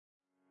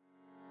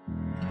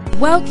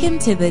Welcome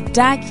to the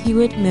Dag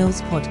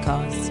Heward-Mills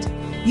podcast.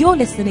 You're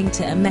listening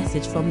to a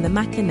message from the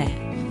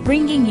Mackinac,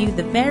 bringing you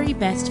the very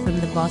best from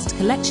the vast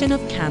collection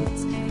of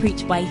camps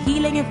preached by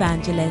healing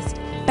evangelist,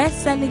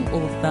 best-selling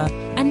author,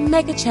 and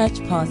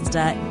megachurch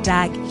pastor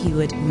Dag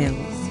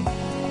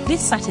Heward-Mills.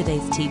 This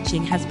Saturday's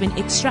teaching has been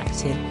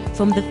extracted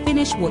from the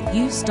Finish What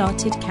You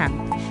Started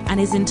camp and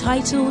is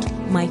entitled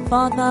My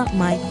Father,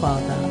 My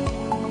Father.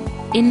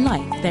 In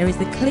life, there is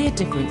a clear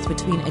difference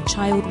between a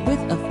child with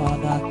a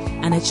father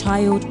and a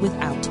child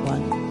without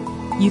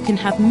one. You can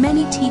have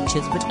many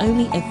teachers, but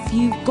only a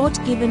few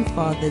God-given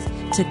fathers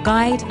to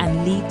guide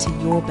and lead to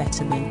your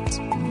betterment.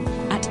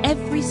 At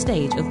every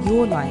stage of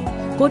your life,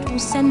 God will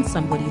send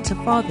somebody to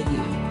father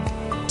you.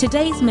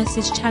 Today's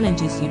message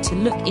challenges you to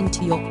look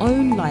into your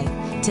own life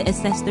to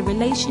assess the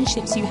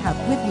relationships you have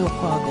with your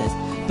fathers,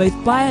 both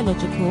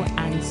biological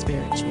and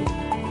spiritual.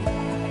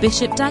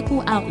 Bishop Dag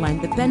will outline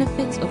the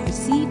benefits of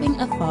receiving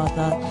a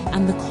father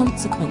and the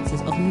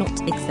consequences of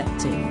not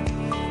accepting.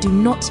 Do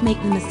not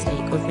make the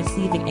mistake of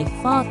receiving a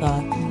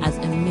father as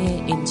a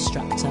mere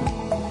instructor.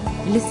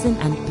 Listen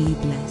and be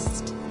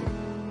blessed.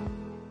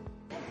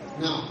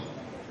 Now,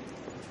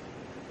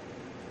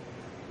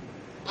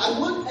 I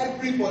want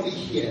everybody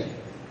here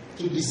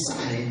to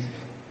decide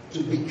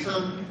to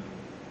become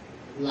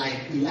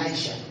like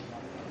Elisha,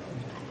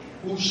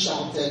 who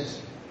shouted,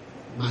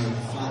 "My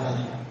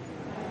father."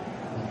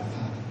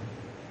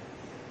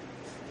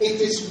 It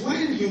is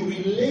when you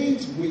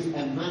relate with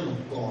a man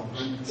of God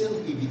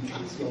until he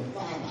becomes your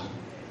father,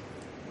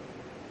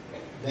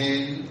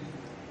 then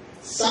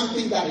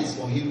something that is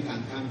for him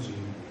can come to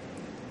you.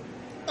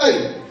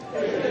 Hey!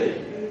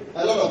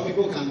 A lot of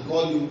people can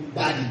call you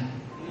daddy,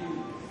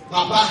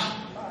 papa,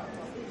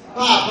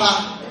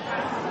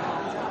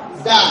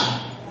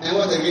 dad, and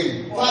what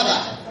again?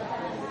 Father,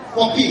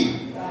 puppy,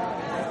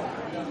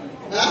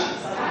 tata.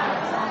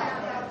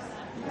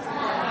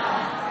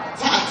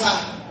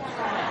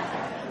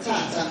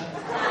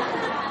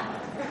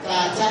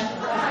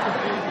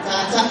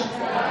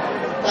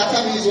 Tata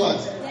means what?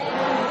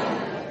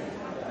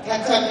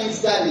 Tata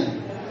means daddy.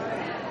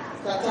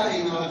 Tata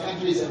in our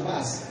country is a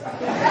bus.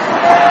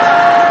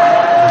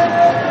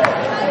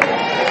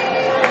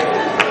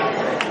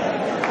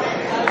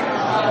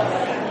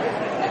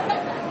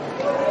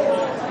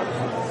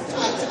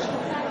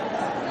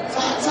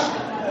 Tata.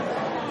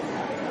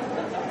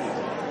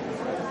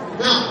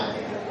 Now,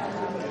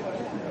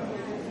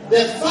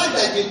 the fact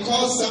that you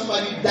call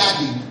somebody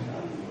daddy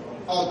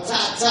or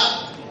tata,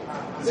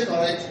 is it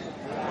correct?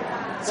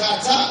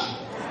 Tata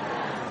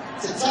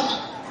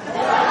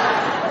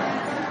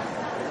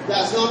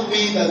does not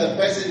mean that the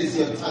person is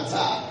your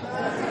tata.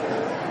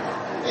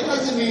 It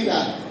doesn't mean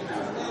that.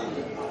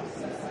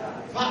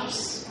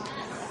 Perhaps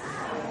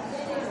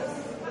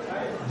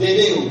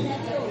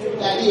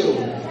Daddy.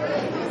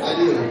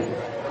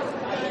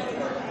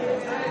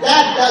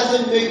 That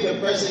doesn't make the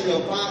person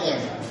your father.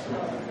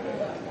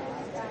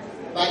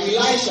 But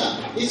Elisha,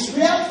 his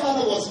real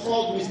father was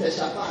called Mr.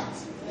 Shaphat.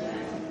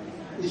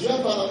 His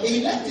real father,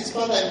 he left his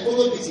father and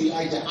followed this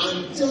Elijah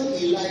until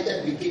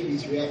Elijah became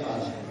his real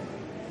father.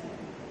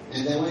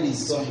 And then when he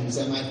saw him, he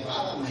said, "My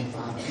father, my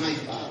father, my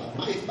father,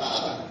 my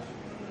father,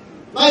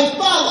 my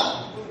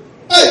father."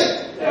 Hey!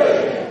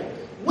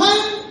 When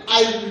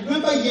I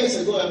remember years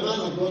ago, a man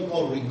of God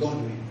called Rick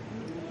Godwin,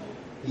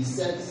 he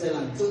said,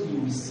 "Until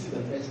you receive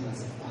a person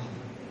as a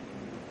father."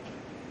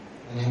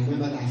 And I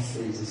remember that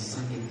phrase, it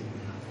sank into my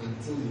heart.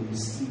 Until you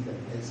receive the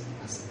person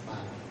as a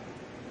father.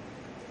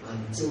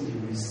 Until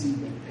you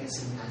receive the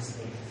person as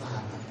a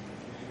father.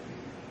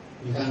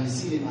 You can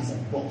receive him as a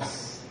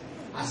boss,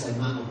 as a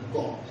man of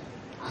God,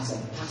 as a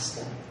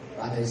pastor.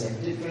 But there is a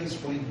difference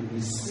when you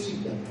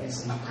receive the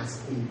person as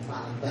a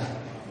father.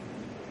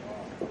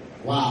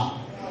 Wow.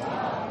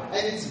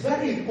 And it's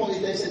very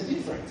important. There's a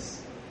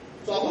difference.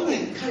 So I want to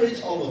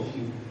encourage all of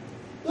you.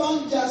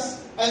 Don't just,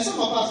 and some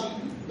of us,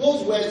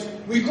 those words,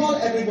 we call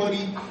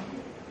everybody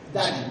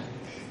daddy.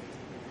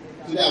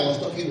 Today I was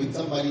talking with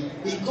somebody.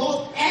 He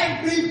called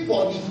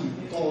everybody he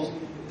called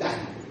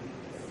daddy.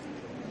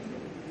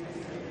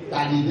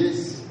 Daddy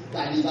this,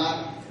 daddy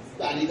that,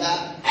 daddy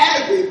that.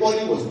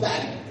 Everybody was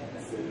daddy.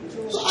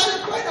 So at the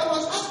point I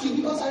was asking,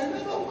 because I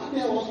remember one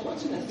day I was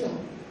watching a film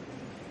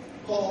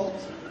called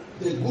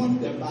The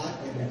Good, the Bad,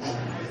 and the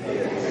Ugly.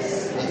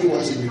 Have you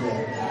watched it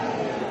before?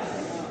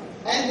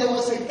 And there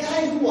was a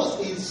guy who was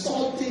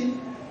insulting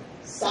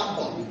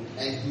somebody,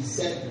 and he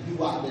said,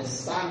 "You are the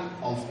son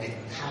of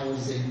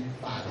 1,000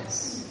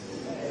 fathers."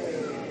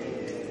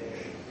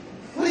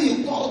 When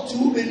you call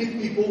too many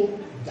people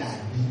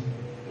daddy,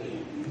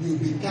 you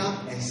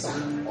become a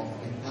son of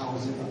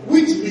 1,000.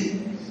 Which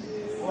means,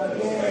 what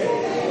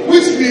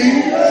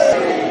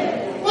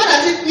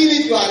does it mean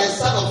if you are the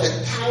son of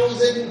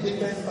 1,000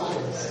 different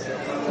fathers?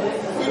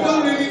 We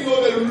don't really know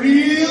the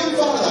real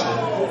father.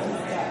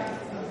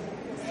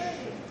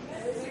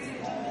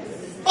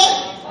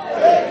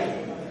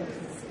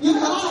 You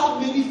cannot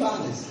have many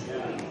fathers.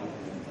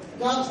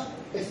 You have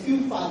a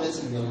few fathers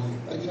in your life,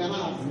 but you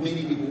cannot have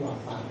many people who are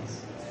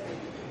fathers.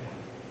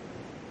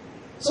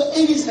 So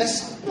it is a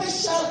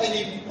special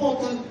and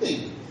important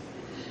thing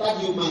that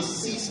you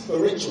must see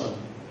spiritually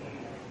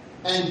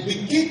and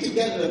begin to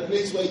get to a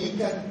place where you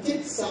can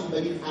take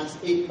somebody as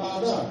a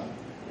father.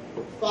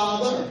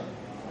 Father.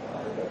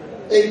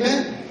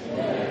 Amen?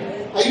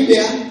 Yes. Are you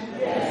there?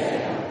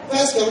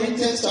 Yes. 1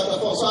 Corinthians chapter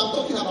 4. So I'm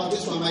talking about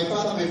this one. My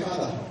father, my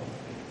father.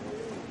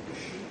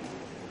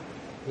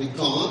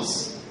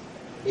 Because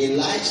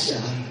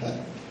Elisha,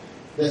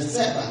 the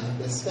servant,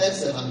 the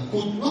first servant,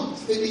 could not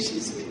finish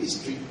his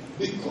ministry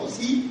because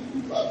he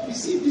did not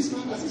receive this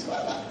man as his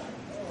father.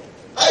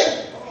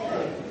 Hey!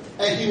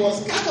 And he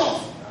was cut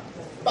off.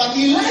 But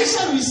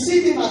Elisha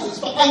received him as his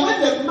father. And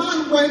when the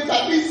man went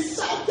up, he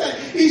shouted,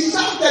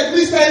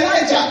 Mr.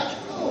 Elijah.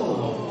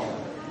 Oh.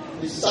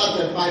 He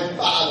shouted, my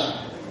father.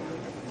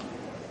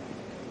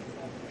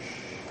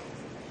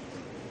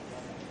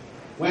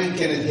 When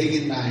Kenneth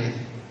Hagin died,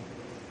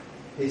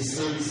 his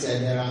son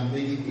said there are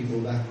many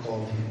people that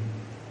call him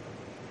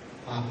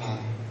Papa.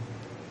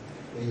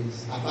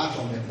 Apart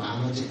from the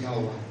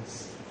biological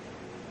ones.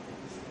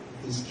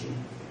 It is true.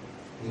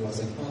 He was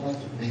a father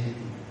to many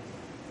people.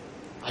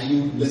 Are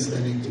you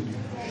listening to me?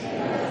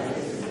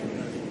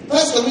 1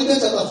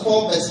 Corinthians chapter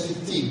 4 verse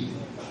 15.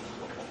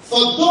 For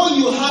though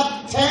you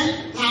have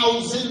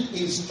 10,000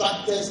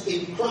 instructors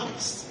in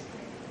Christ,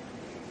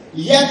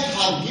 yet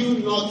have you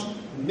not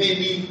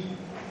many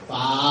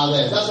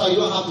fathers. That's why you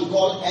don't have to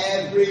call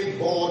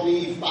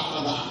everybody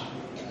father.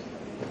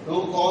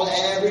 Don't call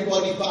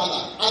everybody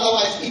father.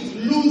 Otherwise it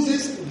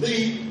loses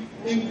the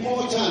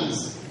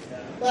importance.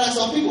 There are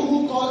some people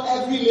who call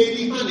every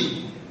lady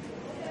honey.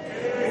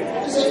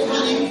 You say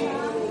honey?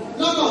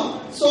 No.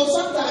 So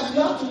sometimes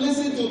you have to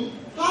listen to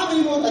how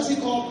many more does he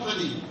call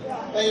honey?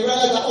 And you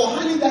realize that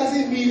honey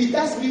doesn't mean, it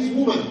just means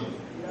woman.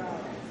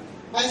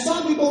 And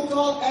some people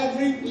call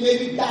every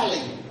lady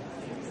darling.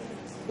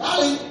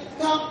 Darling,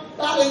 come,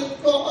 darling,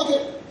 go,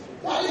 okay.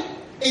 Darling.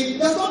 It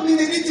does not mean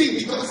anything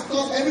because it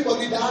calls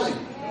everybody darling.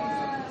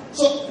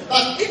 So,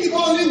 but if you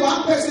call only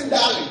one person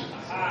darling,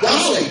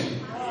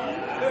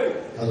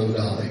 hello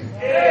darling.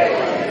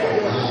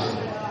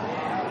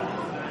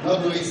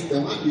 Not knowing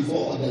the one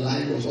before on the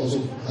line was also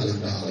hello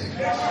darling.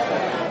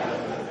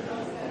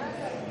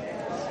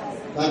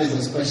 That is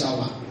a special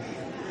one.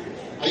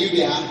 Are you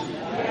there?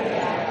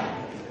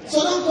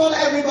 So don't call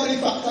everybody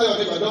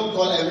father. Don't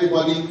call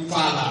everybody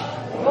father.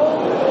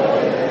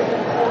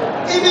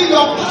 Even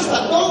your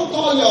pastor, don't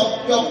call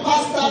your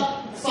pastor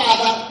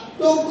father.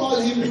 Don't call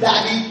him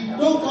daddy.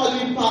 Don't call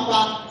him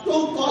papa.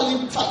 Don't call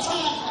him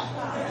tata.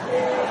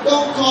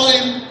 Don't call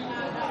him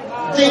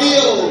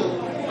video.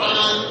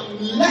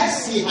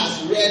 Unless he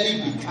has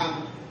really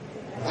become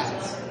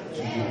that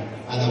to you.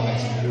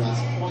 Otherwise, you are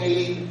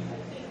spoiling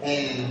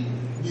and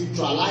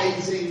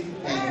neutralizing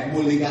and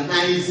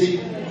mulliganizing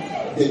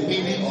the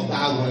meaning of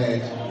that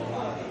word,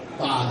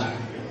 father.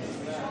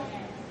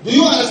 Do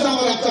you understand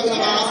what I'm talking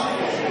about?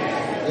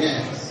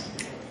 Yes.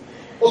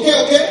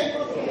 Okay?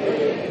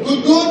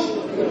 Good?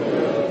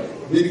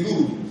 Very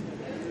good.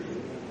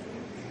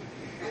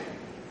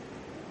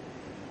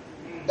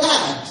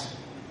 Dad,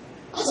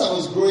 as I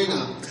was growing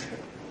up,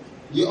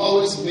 you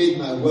always made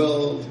my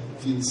world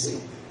feel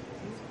safe.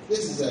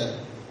 This is a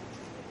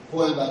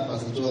poem that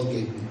Pastor Joel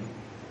gave me.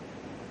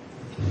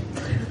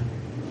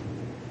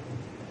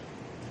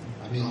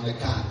 I mean, on a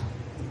card.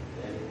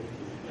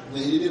 No,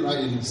 he didn't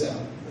write it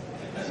himself.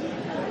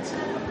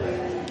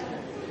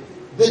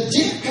 The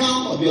deep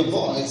calm of your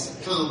voice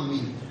calmed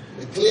me.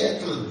 The clear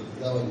calm, is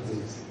that what it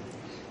is?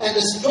 And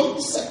the strong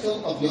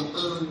circle of your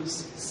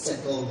arms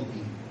circled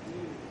me.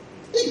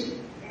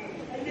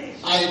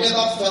 I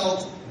never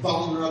felt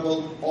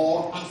vulnerable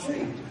or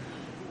afraid.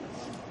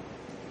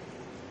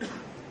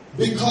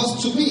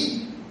 Because to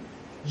me,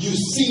 you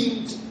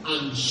seemed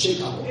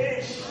unshakable.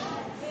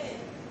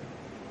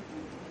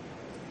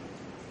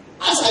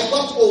 As I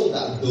got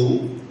older,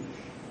 though,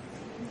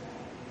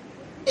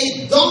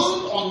 it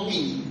dawned on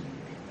me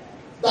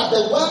that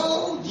the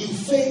world you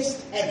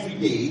faced every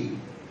day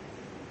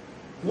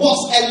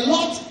was a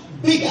lot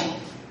bigger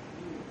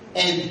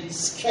and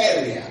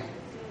scarier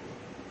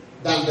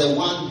than the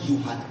one you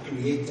had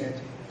created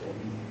for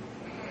me.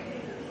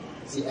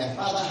 See, a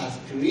father has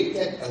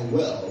created a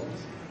world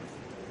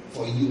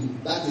for you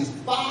that is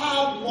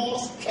far more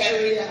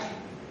scarier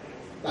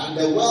than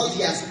the world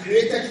he has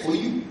created for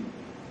you.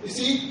 You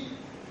see,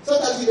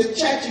 sometimes in the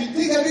church you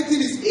think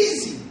everything is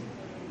easy.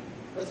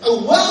 But a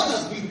world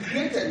has been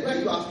created where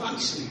you are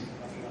functioning.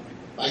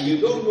 But you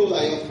don't know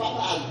that your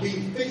father has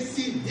been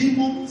facing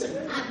demons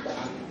and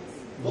other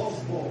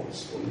golf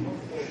balls for you.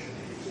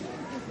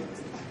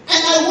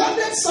 And I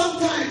wondered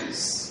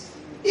sometimes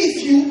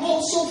if you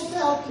also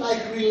felt like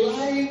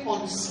relying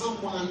on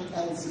someone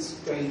else's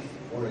strength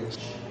or a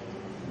child.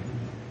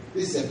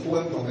 This is a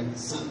poem from a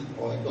son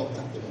or a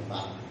daughter to the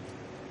father.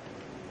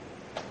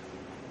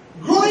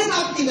 Growing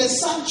up in the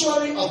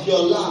sanctuary of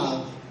your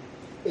love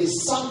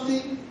is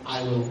something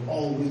I will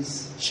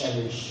always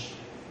cherish,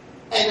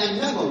 and a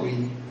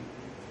memory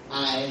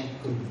I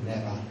could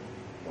never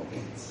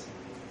forget.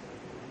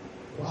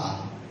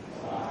 Wow.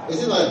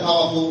 Is it not a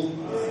powerful?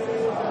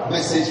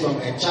 Message from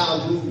a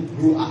child who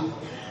grew up.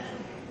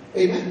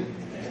 Amen.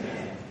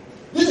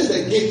 This is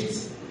the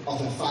gift of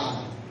a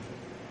father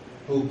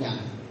who can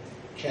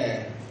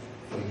care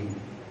for you.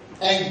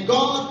 And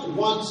God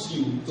wants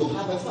you to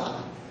have a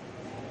father.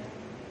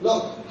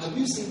 Look, have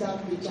you seen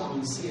that picture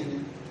on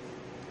CNN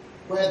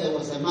where there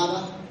was a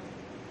mother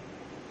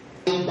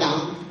lying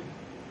down?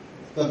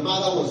 The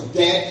mother was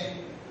dead.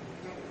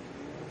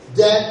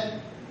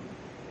 Dead.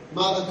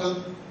 Mother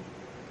come.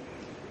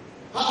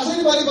 Has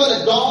anybody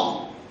got a doll?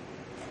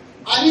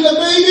 I need a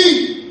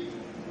baby.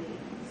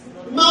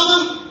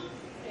 Mama,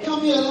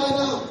 come here, lie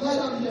down. Lie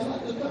down here.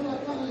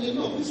 Come here.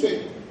 No, this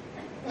way.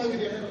 Come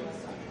with your head on the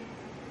side.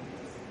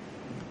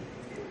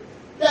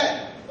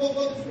 There. Go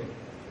this way.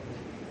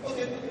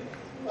 Okay.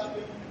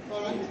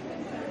 All right.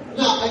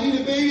 Now, I need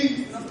a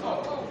baby.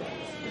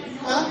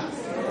 Huh?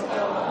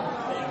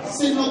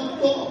 Say no.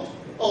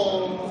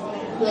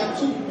 Oh, we are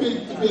too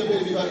big to be a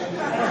baby. You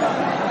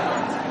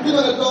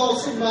got a doll,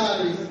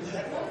 somebody.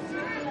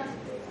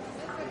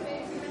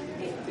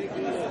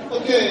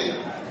 Okay.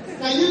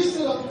 Can you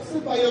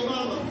sit by your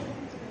mama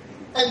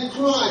and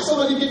cry?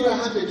 Somebody give her a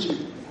handkerchief.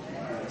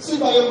 Sit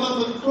by your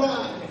mama and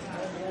cry.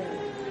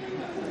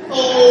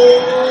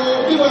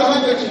 Oh, give her a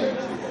handkerchief.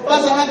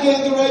 That's a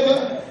handkerchief right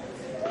there.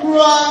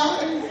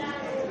 Cry.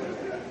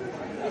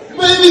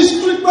 Baby's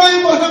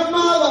crying for her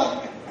mother.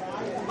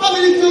 How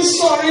many feel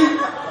sorry?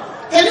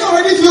 Can you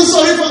already feel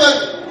sorry for the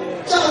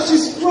child?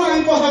 She's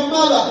crying for her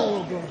mother.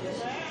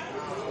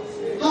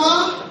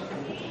 Huh?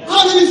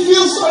 How many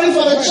feel sorry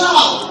for the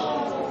child?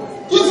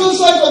 You feel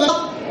sorry for the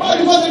child?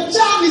 Because the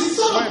child is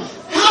so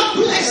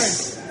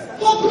helpless.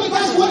 Hopeless.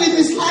 That's what it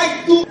is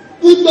like to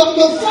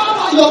your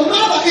father, your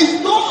mother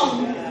is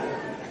gone.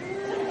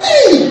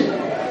 Hey!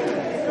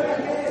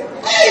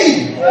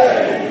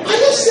 Are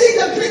you seeing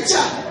the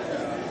picture?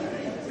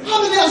 How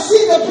many have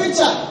seen the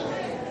picture?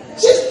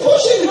 She's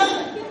pushing her.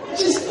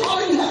 She's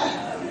calling her.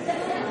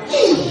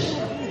 Hey!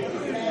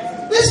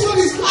 This one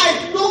is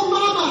like no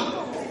mama,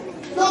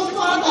 no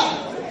father.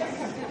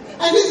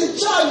 And this is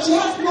a child, she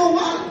has no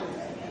one.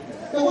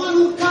 The one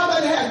who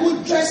covered her,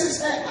 who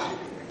dresses her up.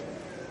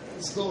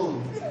 It's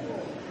gone.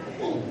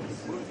 Oh.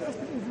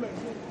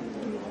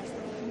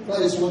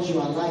 That is what you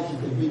are like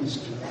in the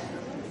ministry.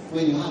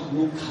 When you have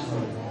no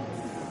covering.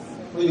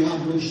 When you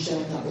have no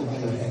shelter over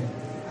your head.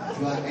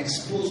 You are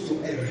exposed to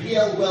a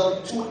real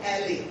world too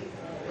early.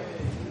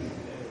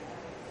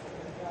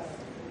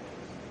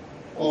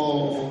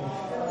 Oh,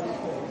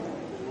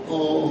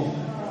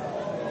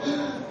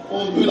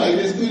 do like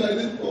this, do like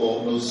this.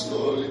 Oh, no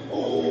story.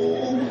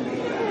 Oh.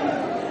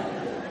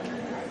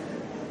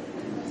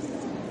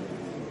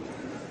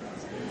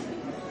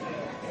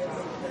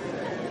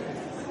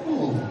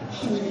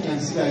 How many can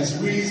see that it's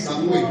really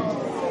some way?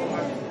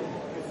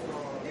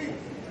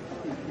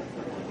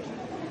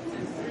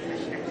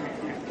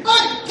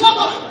 Hey, come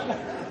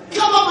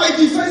on, my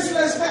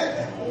defenseless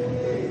head.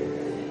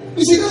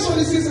 You see, that's what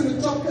it says in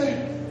the top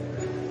there.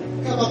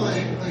 Cover my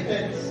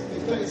head,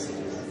 defenseless.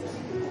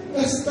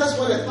 That's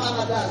what a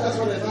father does. That's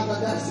what a father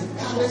does. He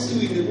covers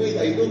you in a way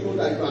that you don't know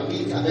that you are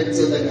being covered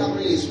until the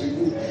covering is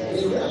removed. And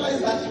you realize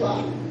that you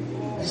are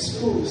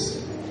exposed.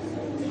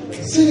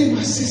 Sing,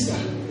 my sister.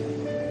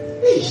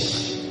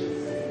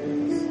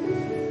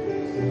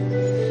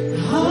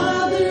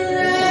 Other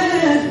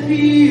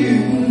refuge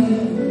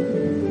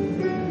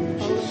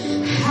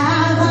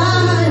have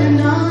I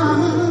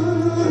none.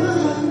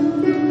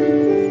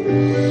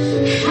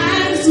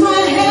 Hands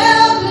my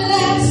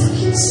helpless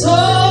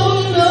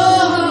soul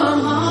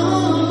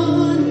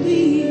on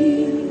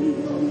thee.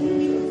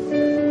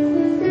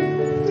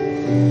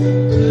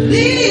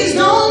 Please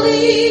don't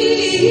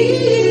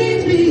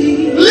leave me.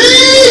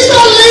 Please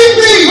don't leave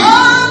me.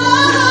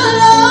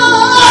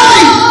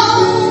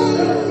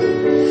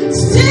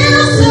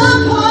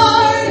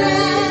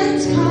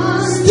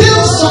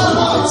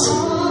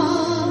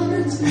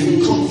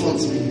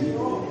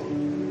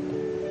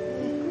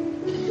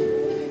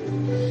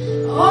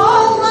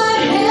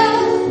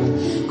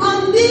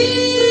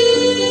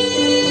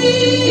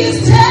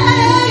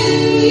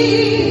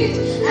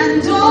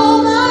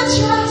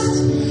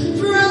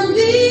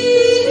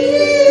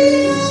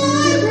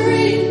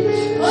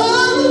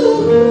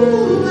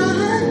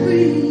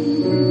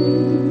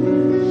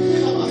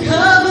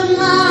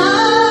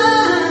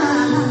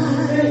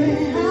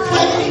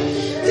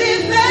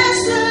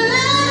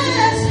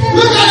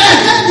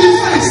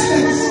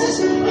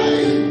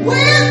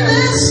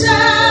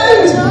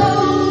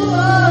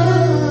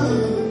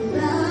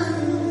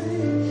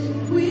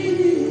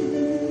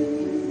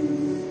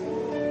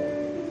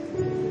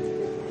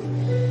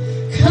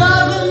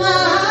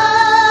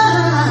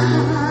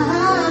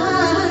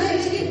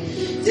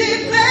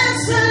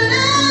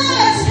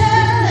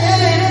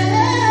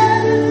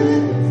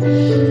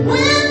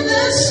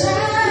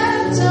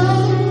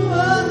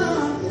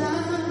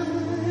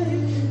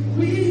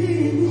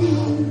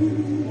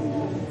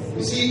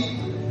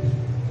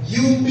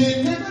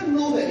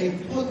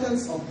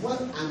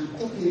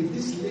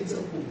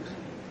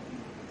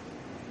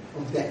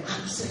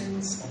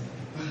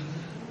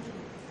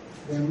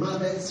 The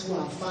mothers who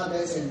are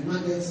fathers and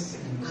mothers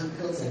and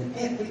uncles and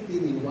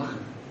everything in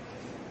one.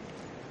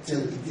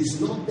 Till it is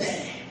not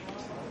there.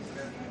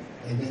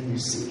 And then you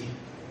see.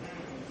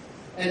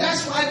 And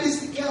that's why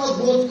this girl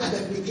wrote at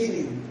the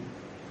beginning.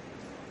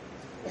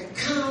 The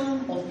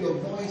calm of your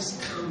voice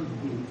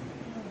calmed me.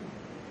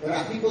 There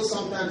are people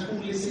sometimes who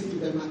listen to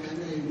the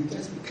Makaneh and they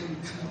just become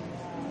calm.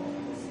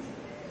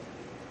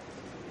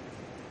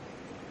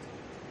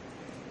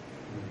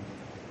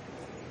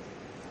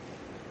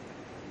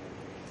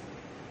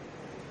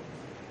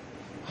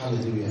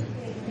 Hallelujah.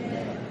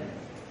 Amen.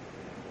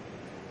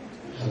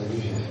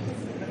 Hallelujah.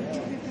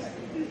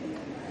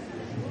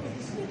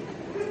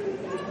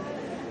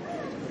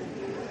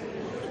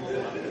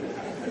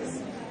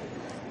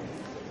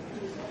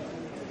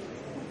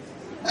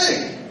 Hey!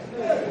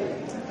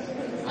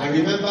 I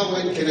remember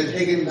when Kenneth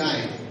Hagin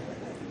died.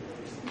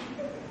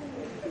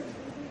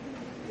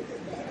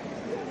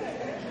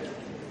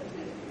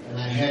 And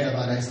I heard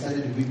about it. I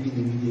started weeping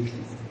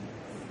immediately.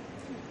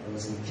 I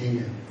was in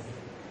Kenya.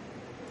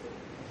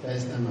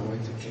 First time I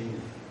went to Kenya,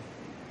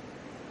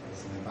 I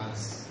was in a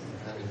bus and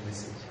I had a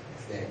message.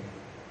 It's there.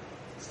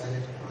 I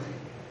started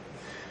crying.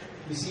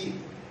 You see,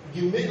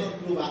 you may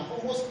not know that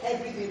almost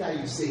everything that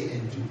you say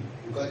and do,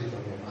 you got it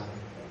from your father.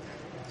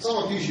 Some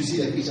of you should see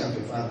the picture of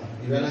your father.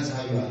 You realize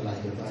how you are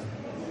like your father.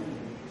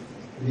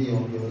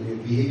 Your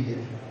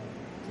behavior.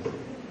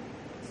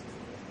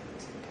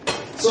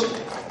 So,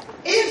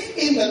 if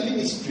in the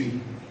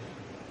ministry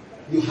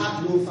you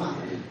have no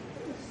father,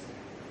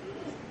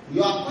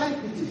 you are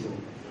quite beautiful.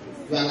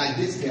 You are like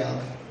this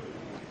girl,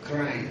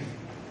 crying.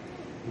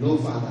 No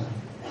father,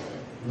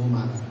 no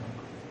mother,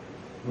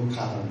 no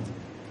covering.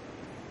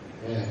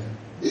 Yeah.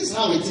 This is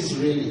how it is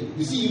really.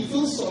 You see, you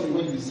feel sorry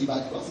when you see,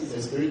 but because it's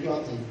a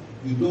spiritual thing,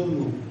 you don't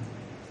know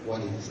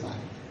what it is like.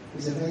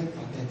 It's a very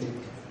pathetic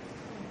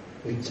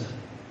picture.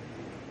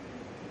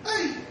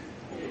 Hey!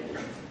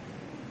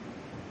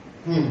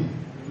 No.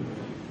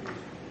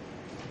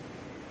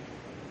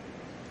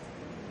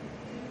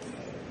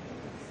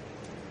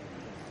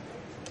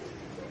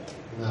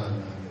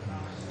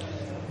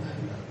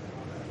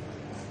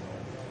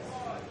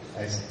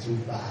 That's too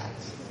bad.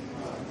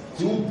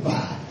 Too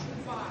bad.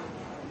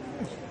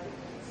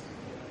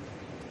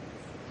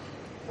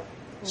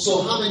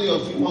 So how many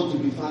of you want to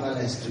be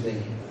fatherless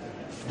today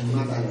and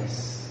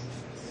motherless?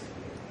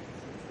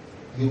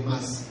 You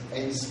must,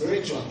 and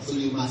spiritual, so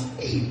you must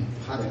aim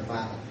to have a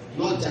father,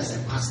 not just a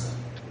pastor.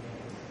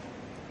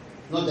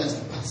 Not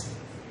just a pastor.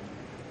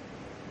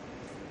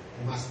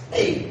 You must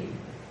aim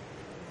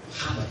to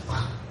have a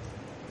father.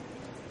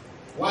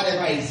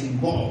 Whatever is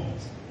involved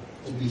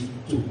to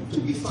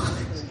be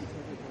fathered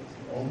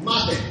or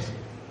mothered.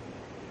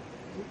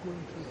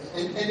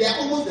 And they are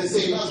almost the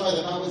same. That's why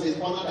the Bible says,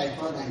 honor thy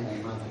father and thy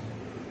mother.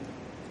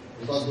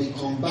 Because they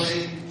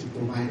combine to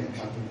provide a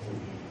covering for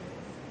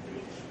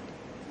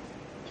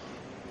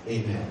you.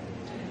 Amen.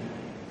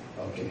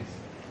 Okay.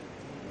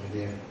 My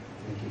dear,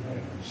 thank you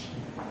very much.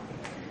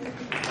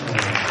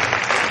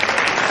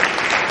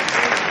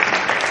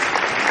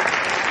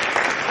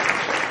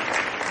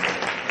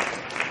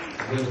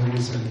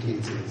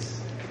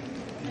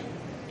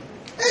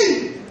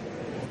 Hey!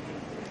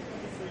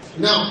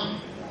 Now,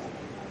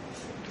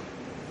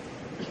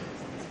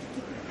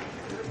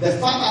 the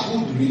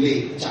Fatherhood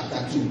Relay,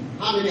 chapter 2.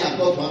 How many have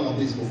got one of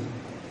this book?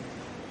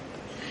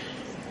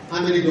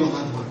 How many don't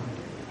have one?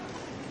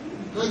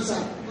 Hands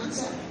up,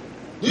 hands up.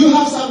 Do you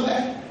have some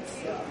there?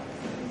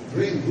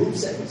 Bring group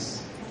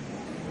service.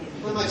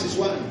 How much is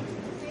one?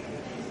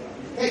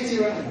 80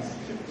 rands.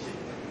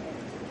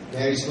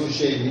 There is no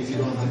shame if you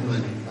don't have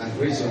money. But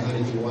raise your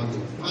hand if you want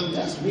it. I'm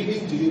just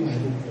reading to you my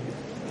book.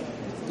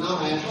 Now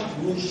I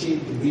have no shame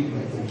to read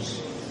my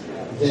books.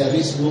 There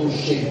is no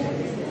shame.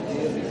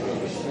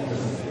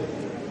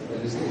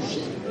 There is no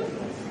shame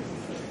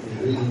in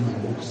reading my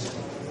books.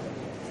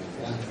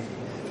 Yeah.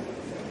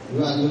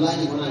 You like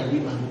it when I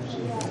read my books.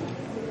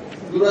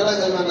 You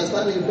realize I'm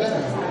understanding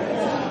better.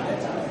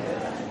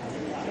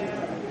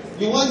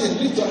 You want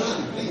it? Lift your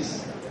hand,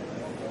 please.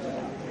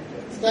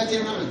 30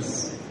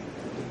 hands.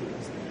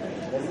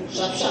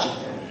 Sharp, sharp.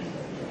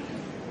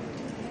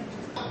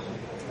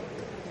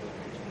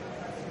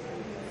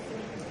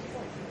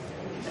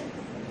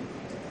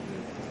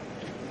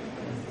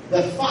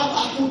 The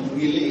Fatherhood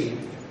Relay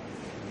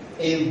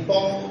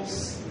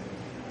involves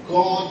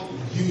God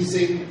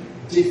using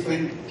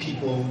different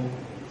people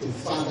to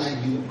father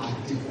you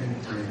at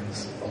different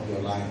times of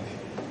your life.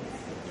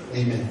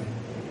 Amen.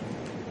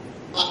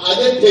 Are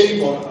they paying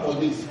for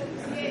this?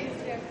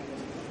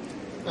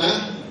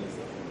 Huh?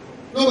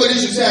 Nobody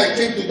should say I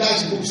came to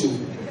Dash Book Show.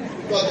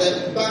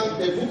 Because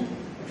the book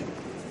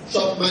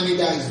shop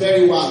manager is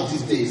very wild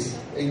these days.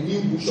 A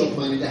new bookshop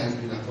manager has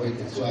been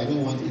appointed, so I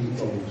don't want any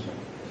trouble.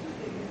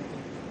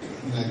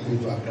 When I go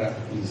to Accra,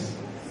 please.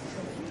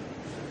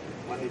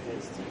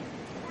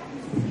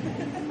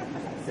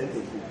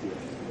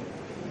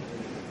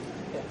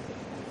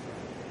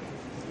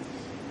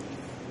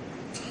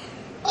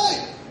 Hey!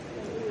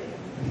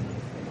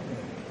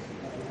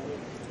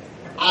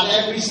 At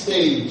every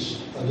stage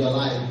of your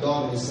life,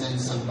 God will send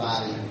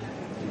somebody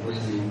to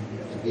bring you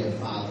to be a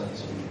father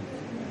to you.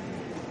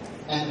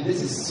 And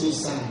this is so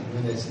sad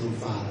when there's no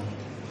father,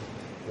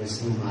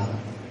 there's no mother.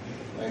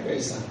 Very,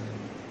 very sad.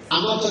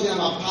 I'm not talking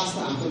about pastor,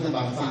 I'm talking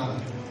about father.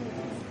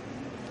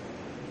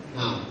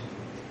 Now,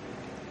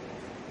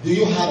 do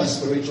you have a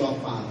spiritual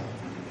father?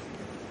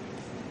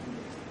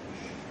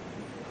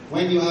 Do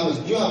you have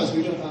a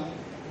spiritual father?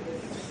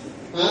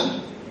 Huh?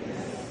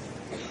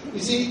 You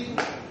see,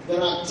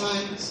 there are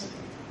times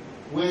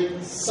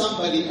when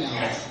somebody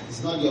else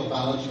is not your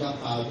biological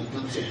father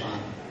becomes your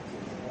father.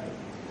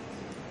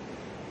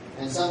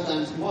 And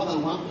sometimes more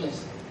than one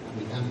person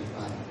can become your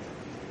father.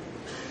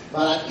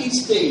 But at each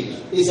stage,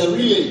 it's a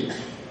relay.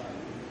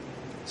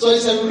 So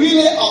it's a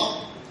relay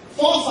of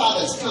 4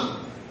 fathers come.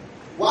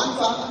 1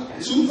 father,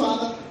 2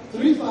 father,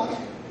 3 father,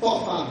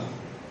 4 father.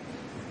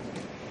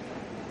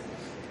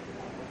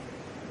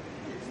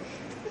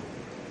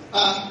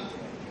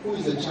 Who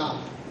is the child?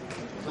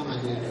 Come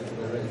and get it.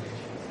 We're ready.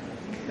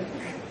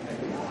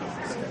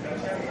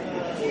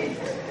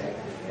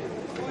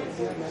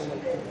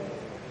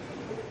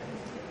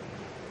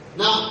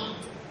 Now,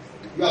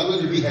 you are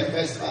going to be her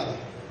first father.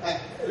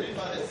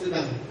 Everybody sit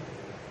down.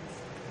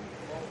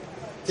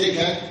 Take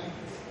her.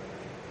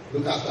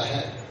 Look after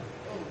her.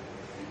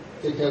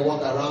 Take her,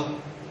 walk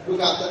around.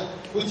 Look after.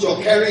 Put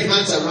your caring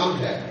hands around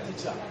her.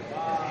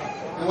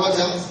 And what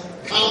else?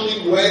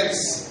 Calming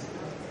words.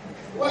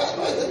 Where's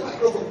the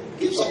microphone?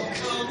 Give some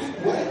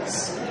calming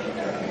words.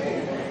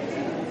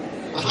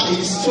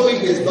 He's showing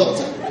his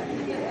daughter.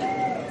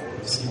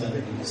 See that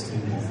he's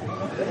doing it.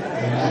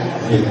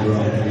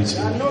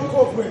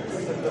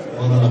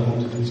 All that I'm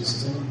going to do is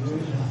just tell him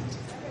very hard.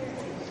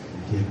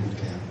 Be a good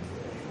girl.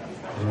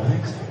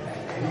 Alright?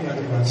 You are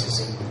the man so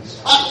much.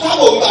 How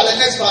about the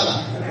next father?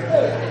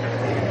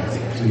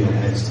 Do your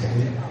best,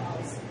 okay?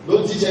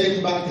 Don't teach her any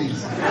bad things.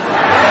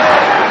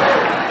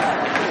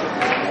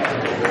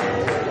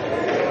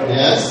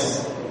 Yes?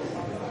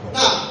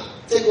 Now,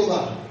 take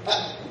over.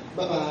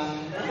 Bye-bye.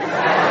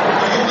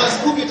 You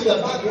must move it to the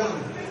background.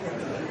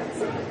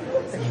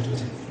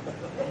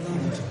 Now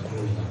that you're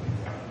growing up,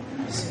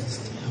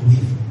 stay away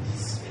from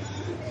this.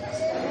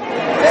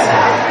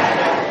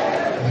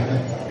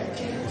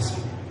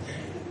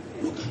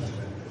 Look at the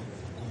Lord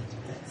for God.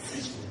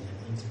 Search for the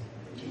anointing.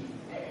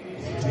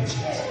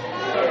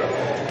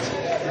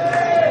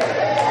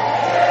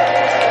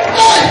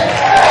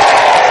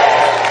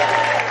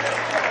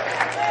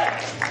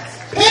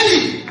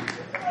 Penny,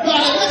 you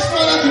are the next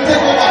father to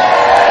take over.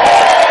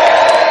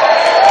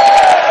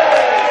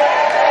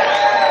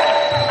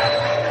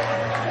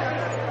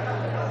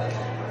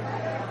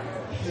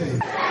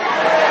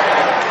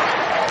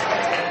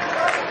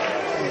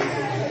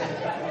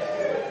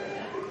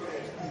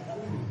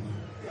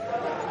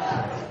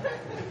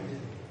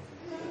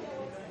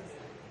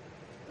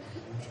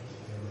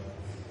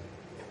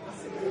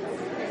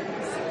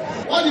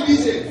 What did he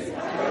say?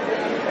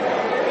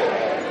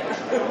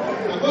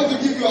 I'm going to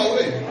give you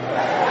away.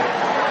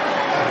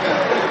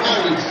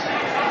 Marriage.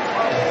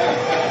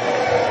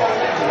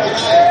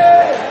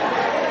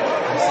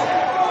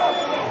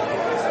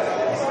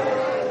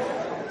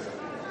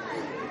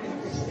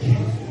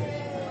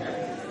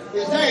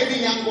 Is there any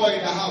young boy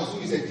in the house who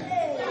is a child?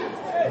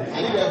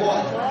 I need a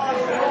boy.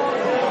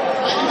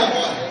 I need a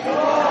boy.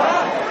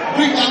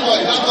 Bring that boy,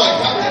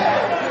 come here.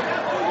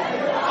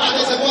 And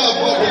there's a boy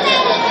here.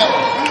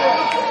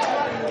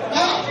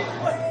 Now,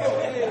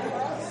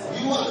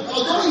 you are,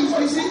 although he's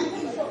busy,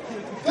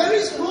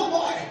 very small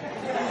boy,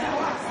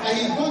 and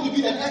he's going to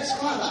be the next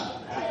father.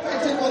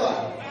 Take over.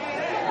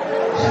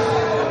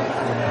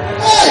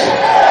 Hey!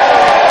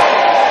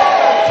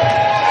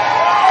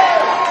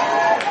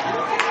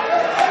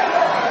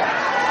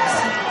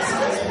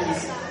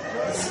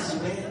 This is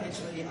where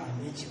actually I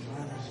met your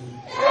mother here.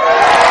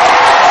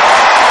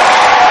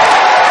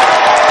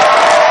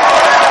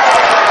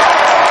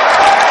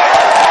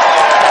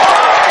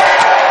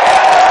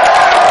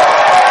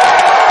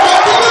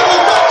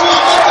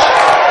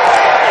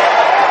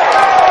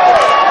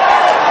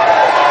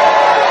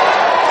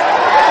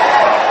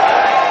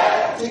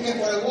 Take him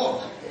for a walk.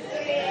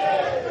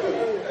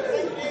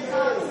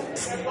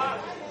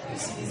 You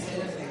see these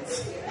elephants?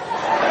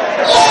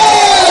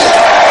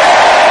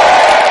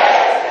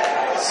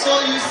 So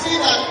you see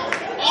that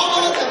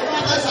all the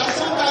fathers are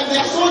sometimes they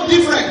are so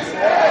different.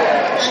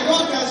 And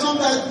God can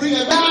sometimes bring a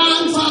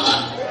young father.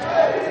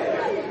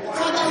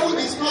 Fatherhood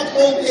is not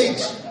old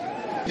age.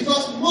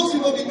 Because most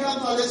people become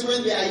fathers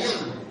when they are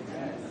young.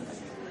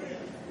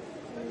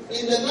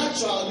 In the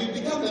natural, you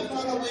become a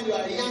father when you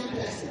are a young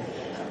person.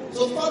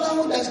 So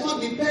fatherhood does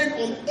not depend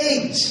on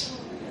age.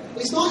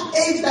 It's not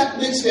age that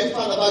makes you a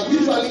father, but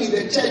usually in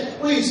the church,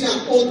 when you see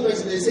an old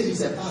person, they say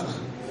he's a father.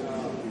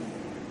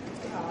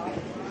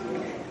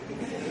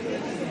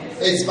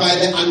 It's by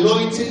the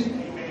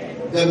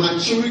anointing, the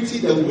maturity,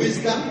 the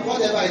wisdom,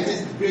 whatever it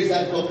is, the grace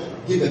that God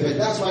gives. But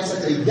that's why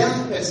such a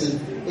young person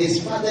is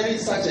fathering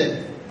such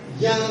a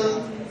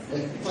young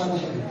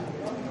father.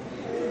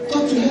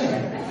 Talk to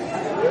her.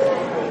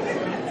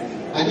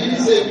 I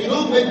didn't say, you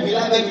don't make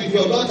beloved with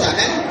your daughter,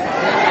 eh?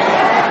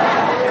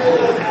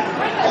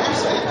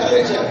 Just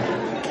encourage her.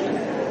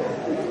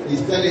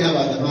 He's telling her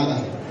about the mother.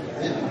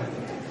 Yeah.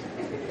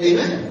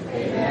 Amen?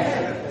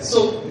 Amen?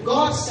 So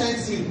God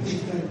sends you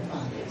different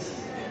fathers.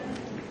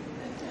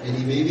 And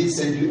He may even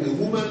send you a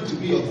woman to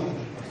be your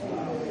father.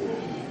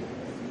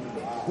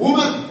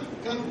 Woman,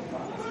 come.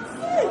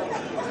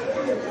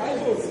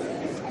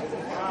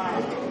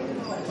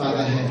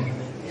 Father head.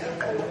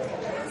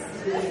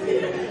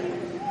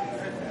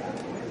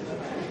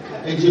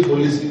 NG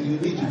police, you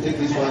need to take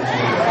this one to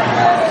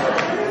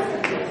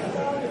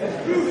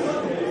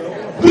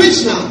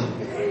preach now.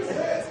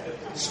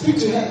 Speak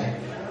to her.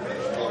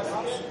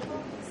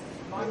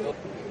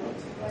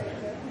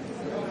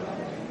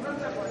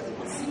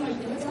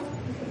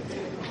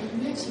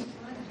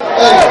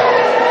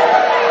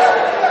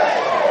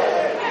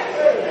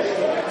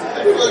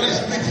 Everybody's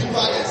preaching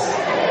fathers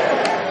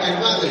and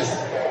mothers.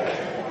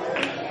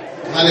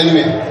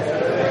 Hallelujah.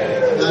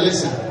 Now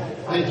listen.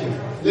 Thank you.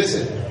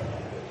 Listen.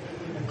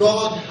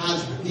 God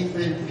has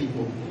different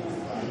people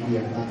to be a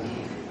father.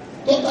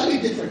 Totally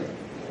different.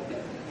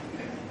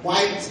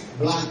 White,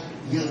 black,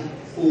 young,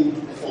 old,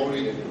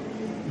 foreign,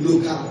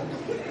 local,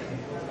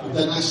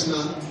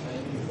 international.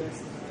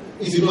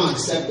 If you don't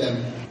accept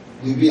them,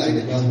 you'll be like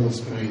the girl who was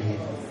crying here.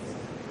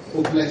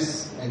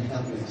 Hopeless and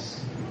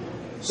helpless.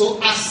 So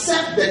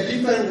accept the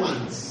different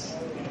ones.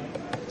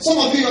 Some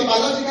of you, your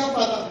biological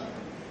father.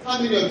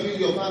 How many of you,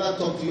 your father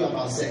talked to you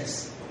about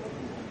sex?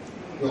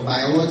 Your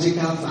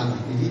biological father,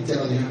 did he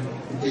tell you?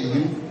 Okay,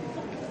 you?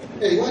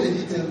 Hey, what did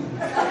he tell you?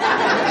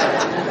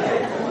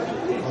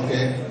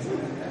 Okay.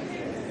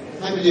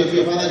 How many of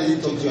your father did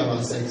he talk to you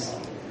about sex?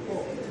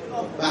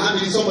 But how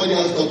many somebody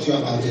else talked to you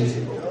about it?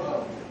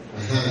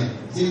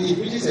 See, it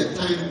reaches a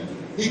time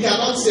he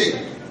cannot say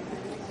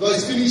because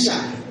he's feeling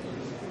shy.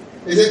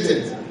 Isn't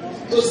it?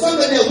 So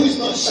somebody who is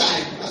not shy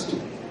has to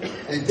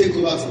and take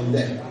over from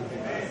there.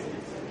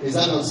 Is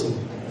that not so?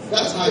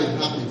 That's how it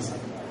happens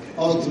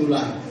all through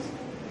life.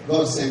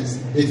 God sends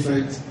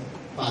different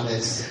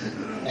fathers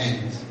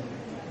and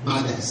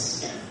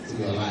mothers to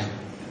your life.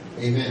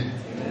 Amen.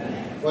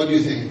 What do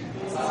you think?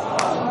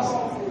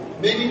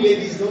 Many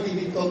ladies don't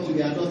even talk to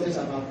their daughters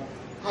about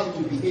how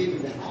to behave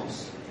in the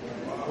house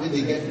when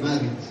they get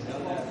married.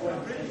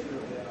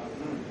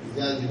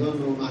 Because they don't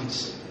know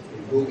much.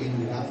 They go in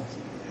without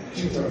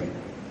tutoring.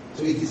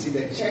 So it is in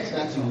the church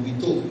that you will be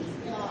told,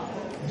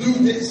 do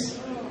this,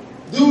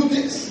 do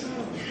this.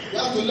 You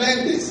have to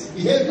learn this,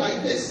 behave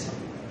like this.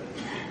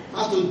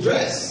 How to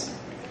dress,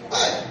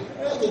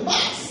 how to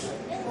bath.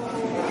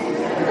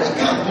 What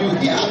can't you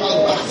hear about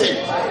bathing?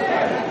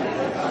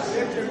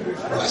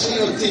 Brushing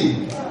your teeth,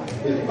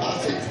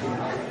 bathing.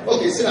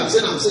 Okay, sit down,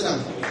 sit down, sit down.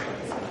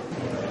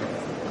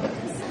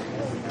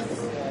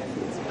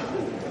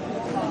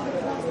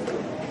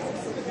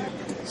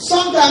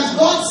 Sometimes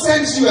God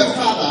sends you a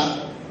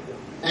father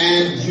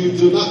and you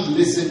do not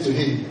listen to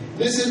him.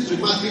 Listen to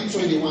Matthew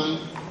 21,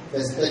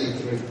 verse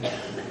 33.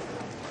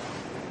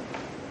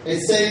 It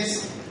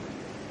says,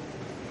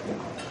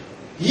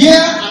 hear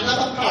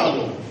another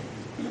parable.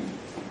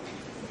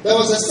 There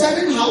was a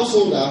certain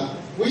householder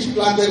which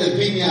planted a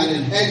vineyard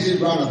and hedged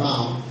it round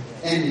about,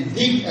 and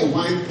digged a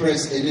wine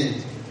press in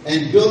it,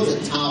 and built a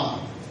tower,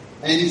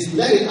 and he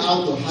let it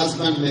out to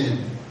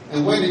husbandmen,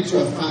 and went into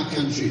a far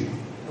country.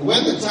 And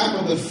when the time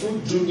of the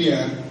fruit drew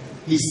near,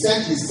 he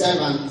sent his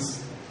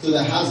servants to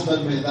the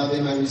husbandmen that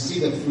they might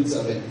receive the fruits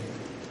of it.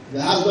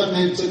 The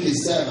husbandmen took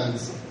his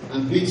servants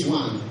and beat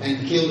one,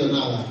 and killed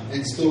another,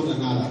 and stoned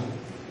another.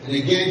 And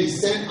again he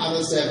sent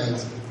other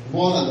servants,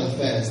 more than the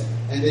first,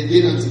 and they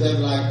did unto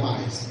them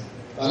likewise.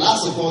 But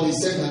last of all he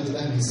sent unto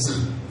them his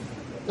son.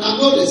 Now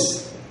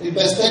notice, in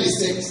verse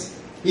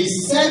 36, he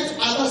sent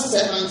other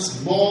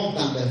servants more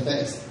than the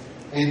first,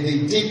 and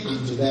they did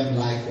unto them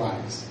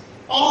likewise.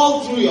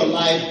 All through your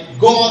life,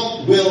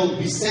 God will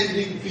be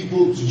sending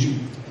people to you.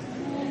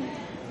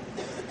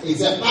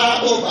 It's a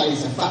parable, but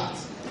it's a fact.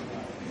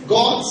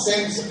 God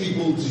sends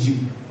people to you.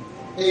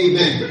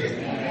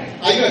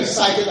 Amen. Are you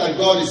excited that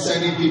God is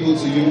sending people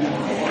to you?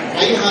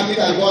 Are you happy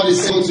that God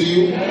is sending to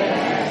you?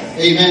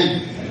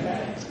 Amen.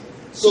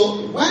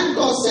 So when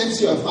God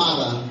sends you a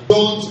father,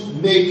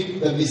 don't make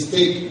the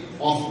mistake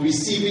of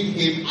receiving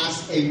him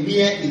as a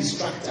mere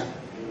instructor.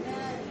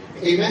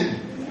 Amen.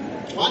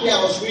 One day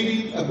I was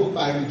reading a book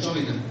by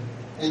Rejoiner,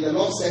 and the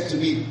Lord said to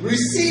me,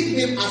 receive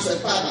him as a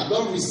father.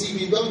 Don't receive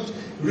him. Don't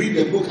read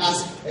the book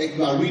as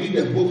you are reading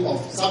the book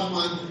of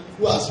someone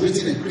who has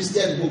written a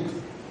Christian book.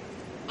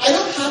 I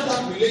don't have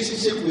that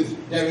relationship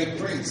with Derek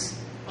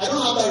Prince. I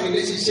don't have that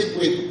relationship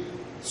with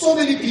so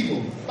many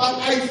people. But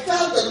I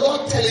felt the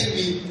Lord telling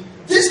me,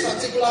 this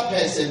particular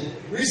person,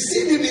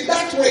 receive him in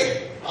that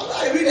way.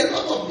 I read a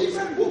lot of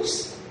different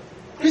books.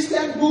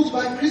 Christian books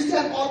by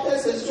Christian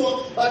authors and so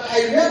on. But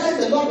I realized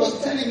the Lord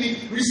was telling me,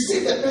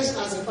 receive the person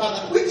as a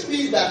father. Which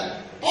means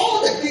that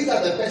all the things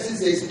that the person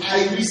says,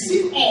 I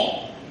receive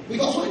all.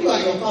 Because when you are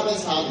in your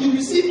father's house, you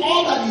receive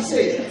all that he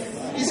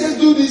says. He says,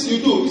 do this,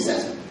 you do. He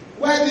says,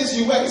 Wear this,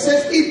 you wear. He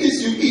says, eat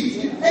this, you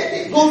eat.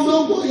 Hey, don't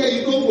go here,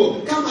 you don't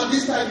go. Come at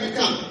this time, you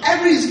come.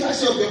 Every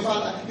instruction of your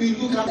father, you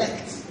look at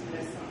it.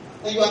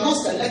 And you are not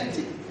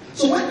selective.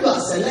 So when you are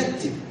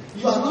selective,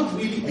 you are not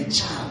really a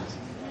child.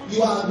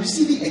 You are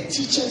receiving a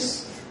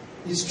teacher's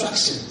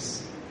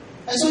instructions.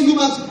 And so you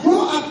must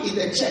grow up in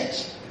the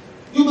church.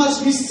 You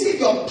must receive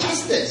your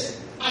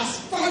pastors as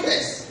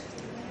fathers.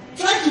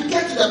 Try to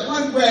get to the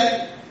point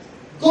where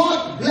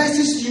God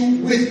blesses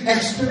you with a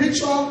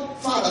spiritual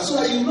father so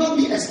that you will not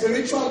be a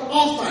spiritual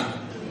orphan.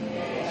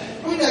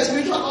 When you are a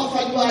spiritual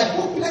orphan, you are a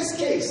hopeless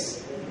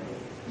case.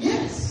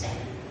 Yes.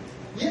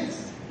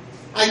 Yes.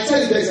 I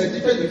tell you, there is a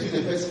difference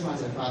between a person who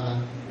has a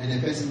father and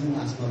a person who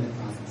has not a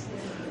father.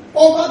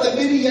 Over the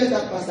many years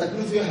that Pastor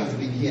Grufio has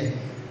been here,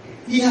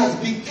 he has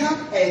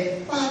become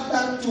a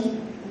father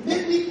to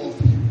many of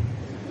you,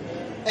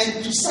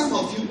 and to some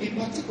of you in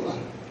particular.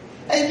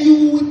 And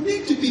you will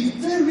need to be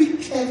very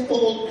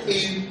careful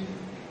in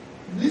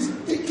this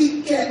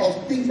taking care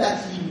of things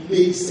that he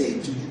may say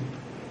to you.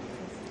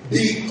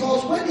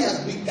 Because when he has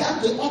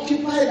begun to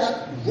occupy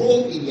that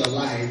role in your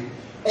life,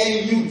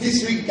 and you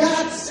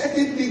disregard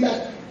certain things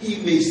that he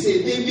may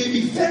say, they may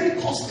be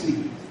very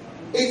costly.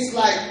 It's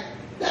like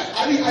that.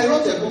 I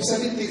wrote a book,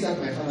 7 Things That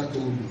My Father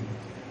Told Me.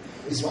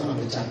 It's one of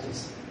the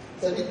chapters.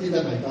 7 things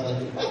that my father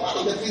told me. And one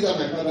of the things that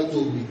my father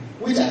told me,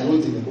 which I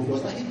wrote in the book,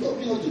 was that he told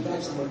me not to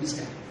drive somebody's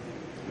car.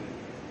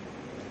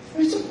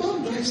 He said,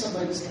 don't drive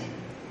somebody's car.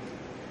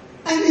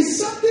 And it's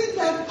something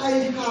that I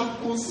have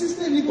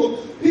consistently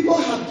got. People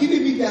have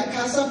given me their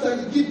car.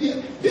 Sometimes give me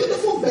a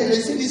beautiful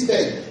Mercedes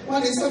Benz.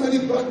 One day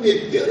somebody brought me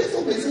a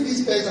beautiful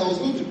Mercedes Benz. I was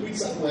going to preach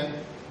somewhere.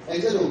 And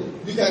he said, oh,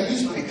 you can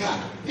use my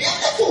car.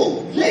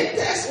 Beautiful.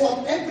 Latest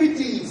one.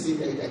 Everything is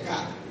in the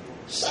car.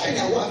 Shine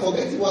and what?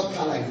 Forgetting what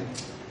color it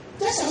is.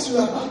 Just as we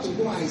were about to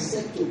go, I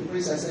said to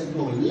Prince, I said,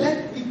 no,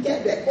 let me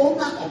get the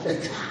owner of the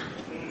car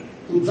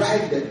to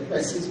drive the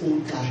person's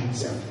own car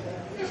himself.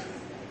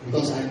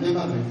 Because I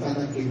remember my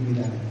father gave me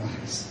that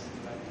advice.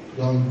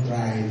 Don't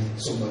drive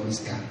somebody's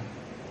car.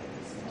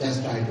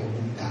 Just drive your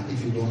own car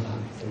if you don't have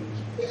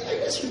it.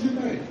 I just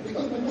remember it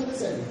because my father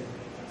said it.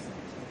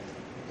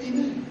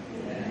 Amen.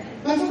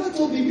 My father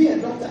told me, be a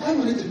doctor. I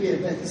wanted to be a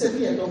vet. He said,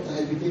 be a doctor.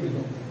 I became a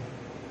doctor.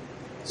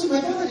 So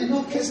my father did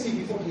not curse me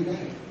before he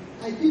died.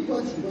 I did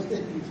what he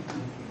wanted me to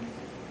do.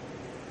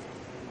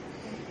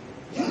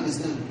 You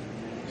understand?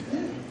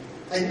 Yeah.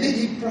 I made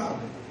him proud.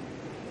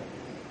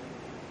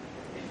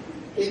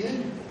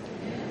 Amen.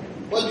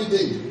 What do you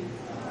think?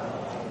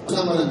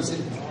 That's what I'm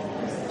saying.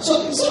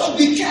 So sort of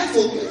be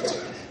careful.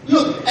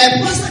 Look, a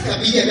pastor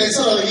can be here, and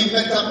sort of he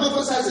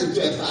metamorphoses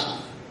into a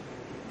father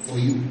for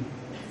you.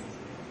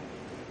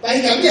 But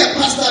he can be a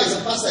pastor,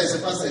 is a pastor, is a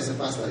pastor, is a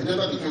pastor. He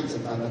never becomes a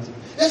father to you.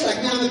 Just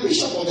like me, I'm a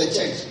bishop of the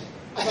church.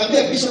 I can be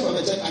a bishop of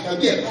the church. I can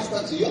be a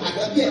pastor to you. I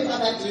can be a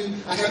father to you.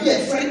 I can be a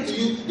friend to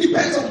you.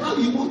 Depends on how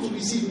you want to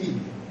receive me.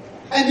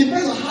 And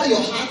depends on how your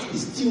heart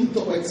is tuned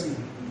towards me.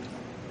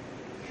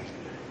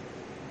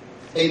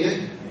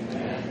 Amen?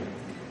 Amen.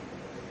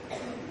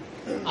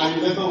 I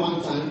remember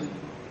one time,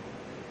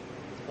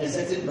 a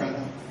certain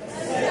brother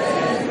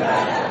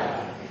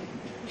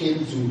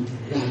came to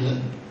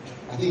Ghana.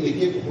 I think they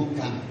came to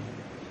homecoming.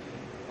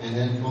 And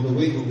then on the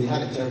way home, they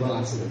had a terrible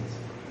accident.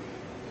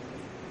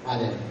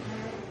 At a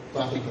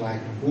traffic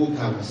light, the whole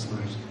car was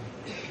smashed.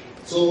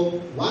 So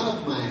one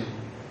of my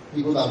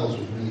people that was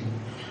with me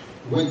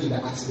went to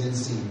the accident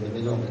scene in the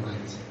middle of the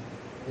night.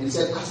 And he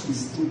said, as he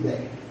stood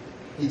there,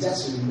 he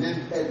just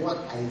remembered what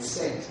I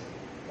said,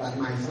 that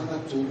my father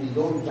told me,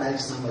 don't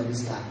drive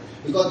somebody's car.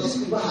 Because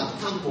these people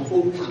have come for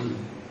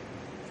homecoming.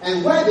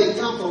 And where they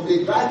come from,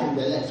 they drive on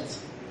the left.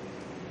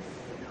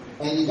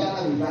 And in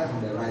Ghana, we drive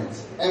on the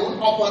right. And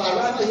upon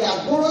arrival, he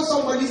has borrowed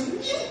somebody's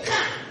new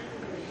car.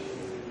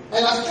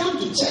 And has come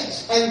to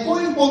church. And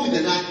going home in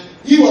the night,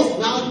 he was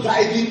now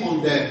driving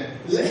on the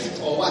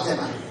left or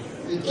whatever.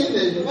 He came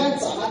and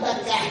met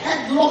another car,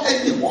 headlong,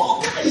 and the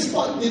whole car is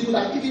gone. They could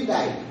have even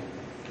died.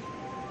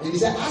 And he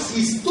said, as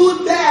he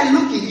stood there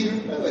looking, he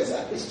remembered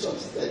that this church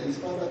said his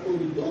father told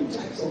him, don't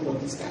drive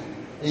somebody's car.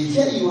 And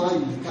here you are,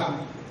 you've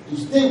come to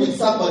stay with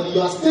somebody.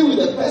 You are staying with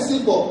a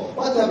person for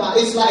whatever.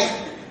 It's like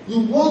you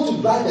want to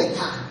drive a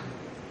car.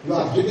 You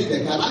have driven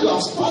the car. Now you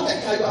have spoiled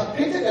the car. You have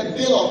created a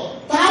bill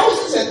of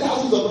thousands and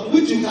thousands of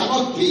which you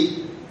cannot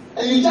pay.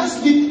 And you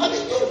just leave. I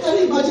mean, you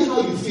can imagine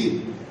how you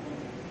feel.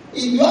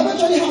 If you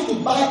eventually have to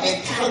buy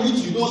a car which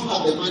you don't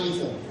have the money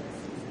for.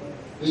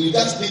 And you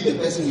just leave the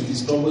person with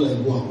his trouble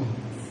and go away.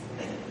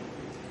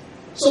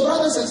 So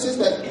brothers and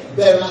sisters,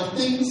 there are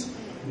things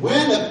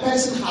when a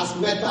person has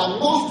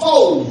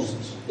metamorphosed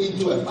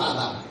into a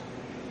father,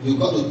 you've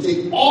got to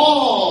take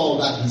all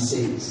that he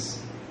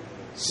says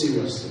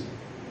seriously.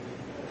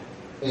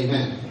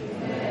 Amen.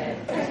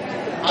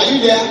 Are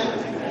you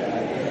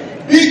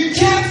there? Be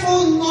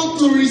careful not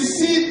to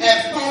receive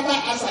a father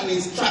as an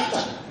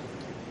instructor.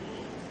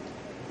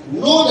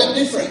 Know the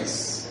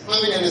difference.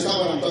 How many understand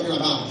what I'm talking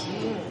about?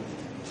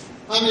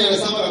 How many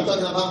understand what I'm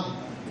talking about?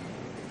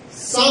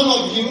 Some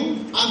of you,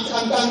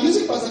 I'm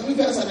using Pastor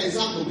Clifford as an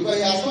example because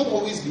he has not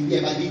always been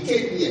here, but he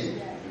came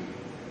here.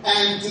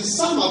 And to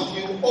some of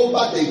you,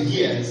 over the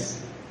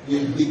years,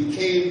 you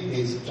became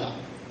his child.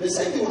 The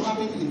same thing will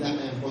happen in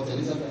Port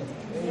Elizabeth.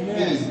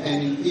 Yes.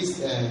 And in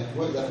East,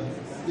 what is that?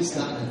 East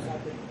London.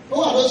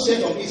 Who are those here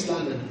from East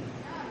London?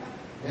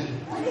 Yeah.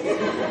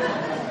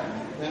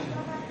 Yeah.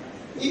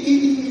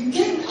 He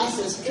came as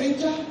a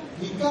stranger.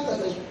 He got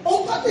as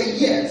over the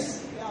years,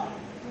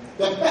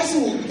 the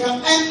person will become,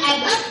 and at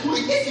that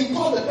point, if you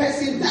call the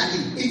person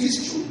daddy, it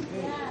is true.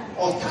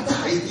 Or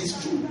tata, it is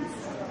true.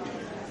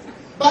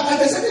 But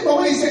at a certain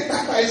moment, when he said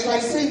tata, it's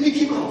like saying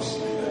Mickey Mouse.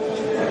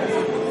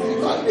 You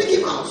call it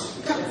Mickey Mouse.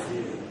 Come.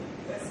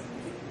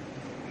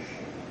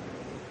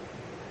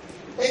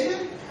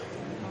 Amen.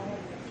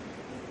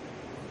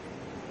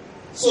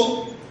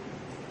 So,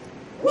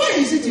 why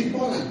is it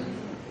important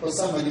for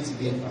somebody to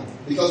be a father?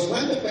 Because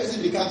when the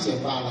person becomes your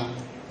father,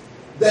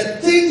 the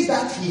things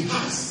that he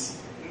has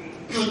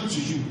come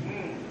to you.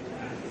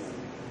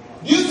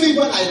 Do you think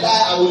when I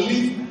die, I will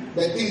leave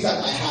the things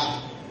that I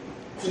have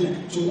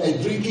to a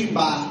drinking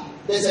bar?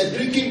 There's a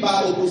drinking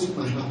bar opposite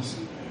my house.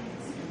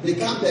 They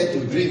come there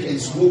to drink and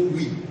smoke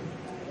weed.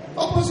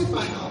 Opposite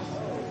my house.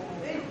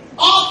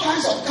 All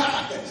kinds of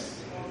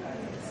characters.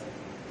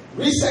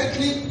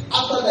 Recently,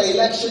 after the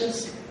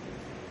elections,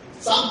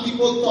 some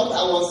people thought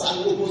I was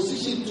an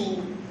opposition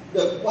to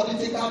the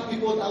political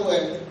people that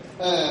were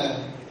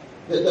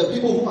the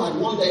people who had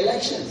won the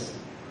elections.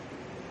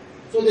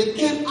 So they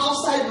came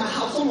outside my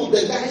house. Some of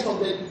the guys from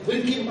the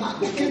drinking bar,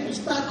 they came to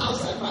stand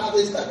outside my house.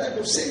 They started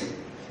to sing.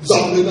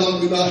 Zamina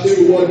mina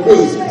A1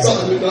 mills.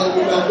 Zamina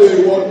mina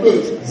A1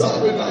 mills.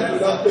 Zamina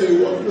mina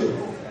A1 mills.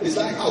 It's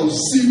like I will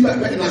see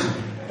Pepe now.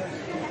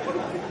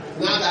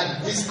 Now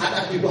that these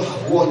other people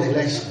have won the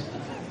election.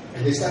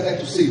 And they started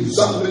to sing,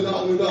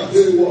 Zamina mina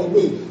A1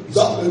 mills.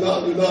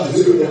 Zamina mina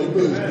A1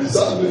 mills.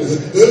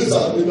 Zamina mina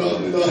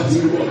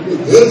A1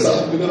 mills.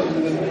 Zamina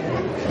mina.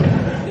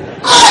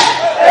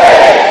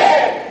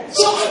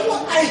 So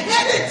I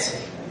heard it.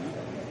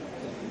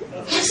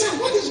 I said,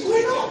 what is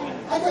going on?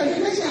 After the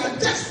election had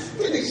just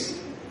finished.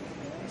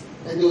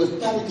 And they were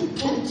trying to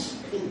taunt,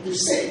 to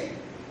say,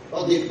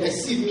 or they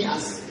perceive me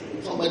as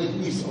somebody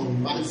who is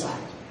on one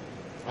side.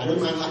 I don't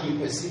mind how you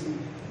perceive me.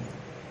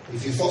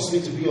 If you force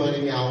me to be your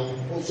enemy, I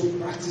will also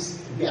practice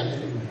to be an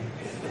enemy.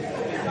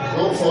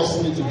 Don't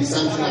force me to be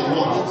something I'm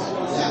not.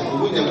 Yeah, to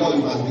win the war,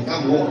 you must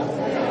become war.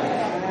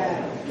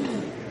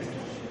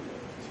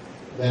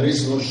 There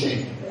is no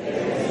shame.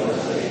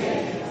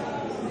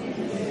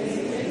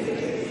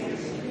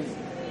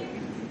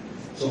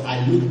 So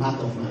I look out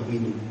of my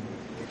window.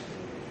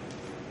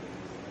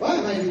 Why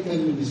am I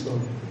telling you this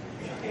story?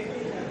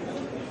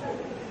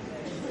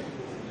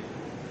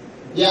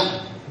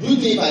 Yeah. Do you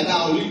think by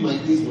now I'll leave my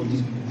things for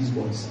these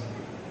boys?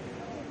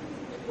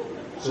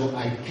 So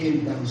I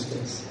came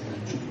downstairs and I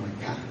took my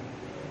car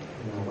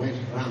and I went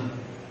around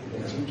to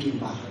the drinking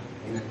bar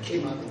and I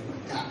came out of my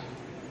car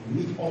to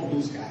meet all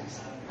those guys.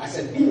 I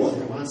said, who was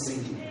the one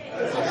singing?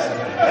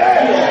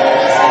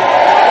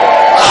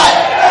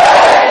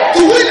 To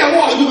win a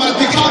war, you must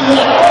become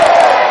war.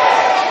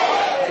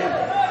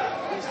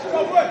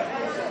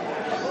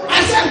 I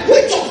said,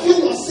 which of you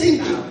was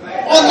singing?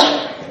 Honor.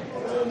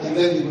 And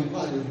then they were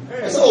pardoned. I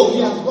said, oh,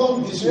 you have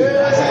gone this way.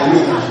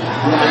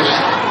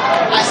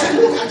 I said,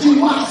 look at you,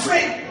 you are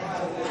afraid.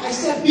 I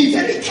said, be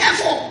very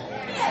careful.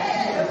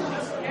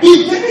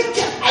 Be very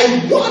careful.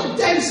 I want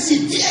them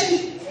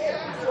severely.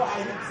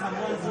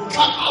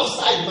 Come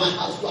outside my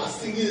house, you are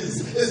singing.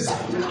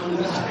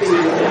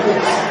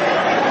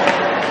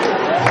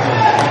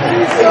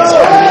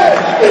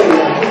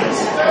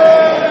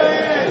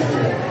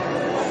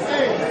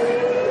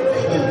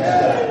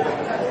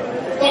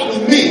 Not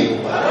with me.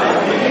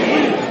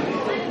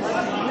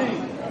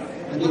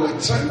 And they were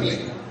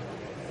trembling.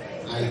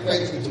 I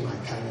went into my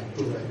car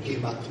and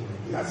came back to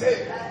my place.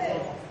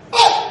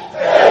 Oh!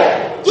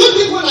 Do you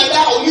think when I die I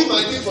will leave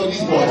my thing for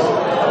these boys?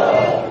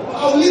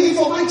 I will leave it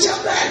for my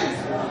children.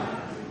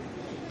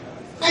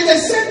 And the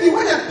same thing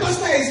when a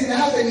pastor is in the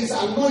house and he's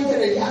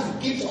anointed and he has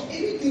gifts or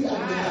anything that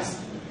he has,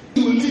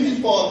 he will leave it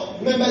for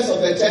members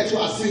of the church who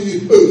are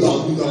singing.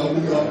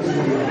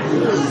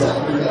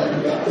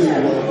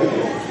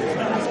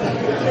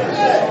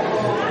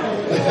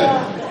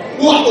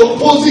 Who are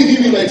opposing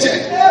him in the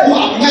church, who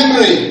are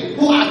murmuring,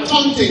 who are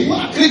taunting, who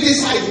are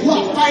criticizing, who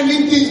are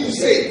finding things to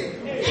say,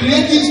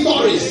 creating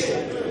stories.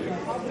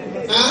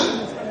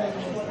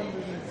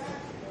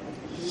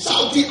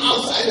 Shouting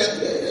outside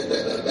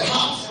the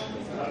house.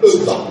 So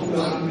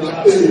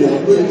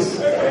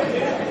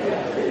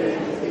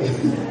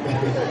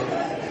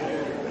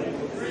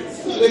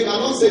they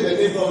cannot say the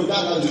name of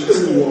that as the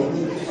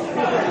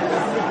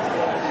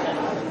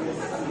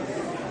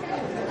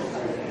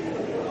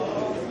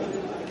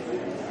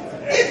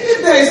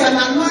If there is an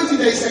anointing,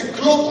 there is a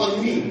cloth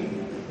on me.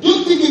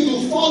 Don't think it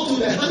will fall to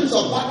the hands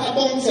of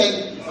vagabonds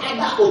and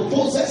other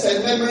opposers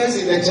and members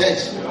in the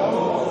church.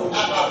 No.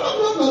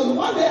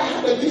 One day I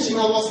had a vision.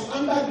 I was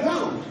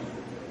underground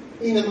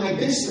in my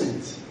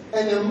basement,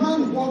 and a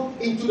man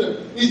walked into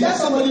the. Is there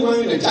somebody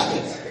wearing a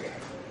jacket?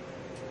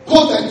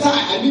 Coat and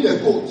tie. I need a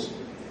coat.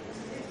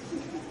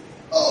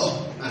 Oh,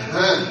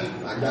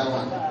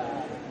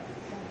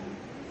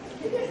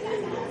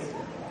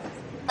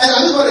 And I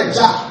got a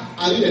jar.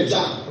 I need a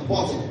jar, a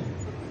bottle.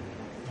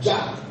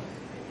 Jar.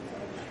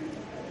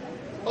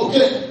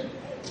 Okay.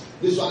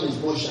 This one is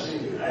more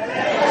shiny.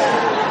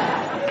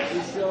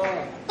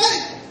 Hey!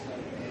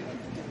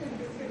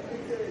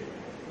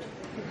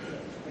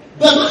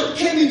 The man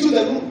came into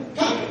the room.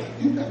 Come,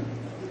 you come.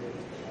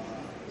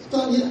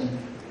 Stand here.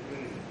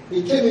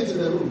 He came into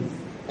the room,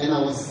 and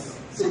I was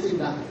sitting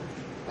down,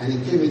 and he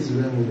came into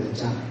the room with a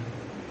jar.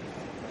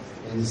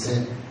 And he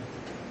said,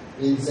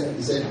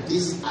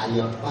 these are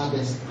your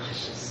father's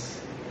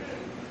ashes.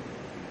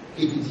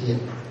 Keep it here.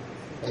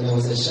 And there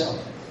was a shelf.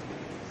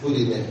 Put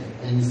it there.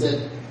 And he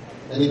said,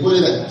 and he put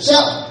it there.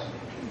 Shelf!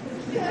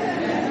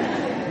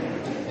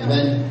 And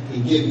then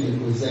he gave me the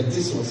coat. He said,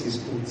 this was his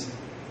coat.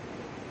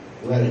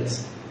 Wear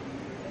it.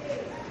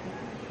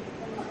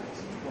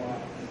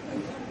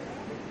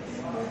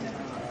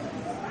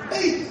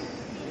 Hey!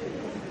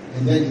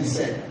 And then he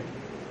said,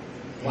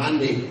 one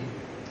day,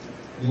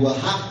 you will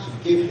have to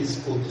give this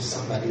coat to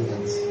somebody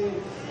else.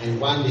 And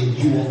one day,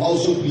 you will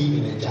also be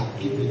in a jar.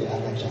 Give me the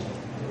other jar.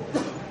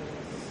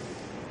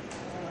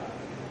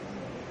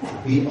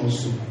 You will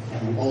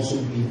also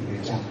be in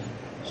a jar.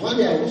 So one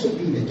day, I will also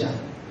be in a jar.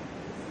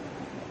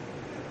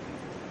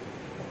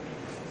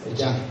 A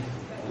jar.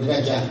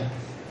 Another jar.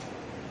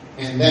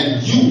 And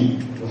then you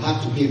will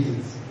have to give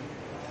it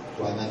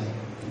to another.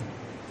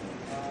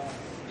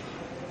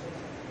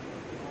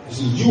 You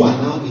see, you are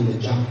now in the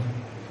jar.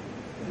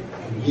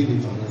 You give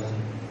it to another,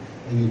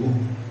 and you go.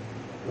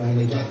 You are in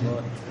the jar now.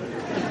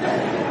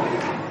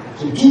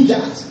 So 2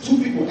 jars, 2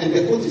 people, and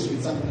the coat is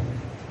with somebody.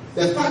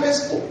 The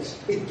father's coat,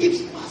 it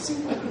keeps passing.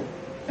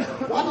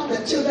 One of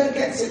the children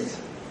gets it.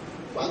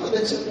 One of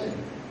the children.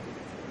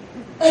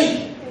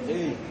 Hey!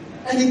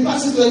 And he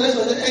passes to the next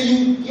person,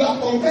 and you are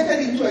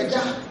converted into a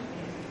jar.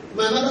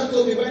 My mother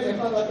told me when her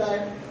father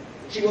died,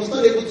 she was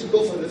not able to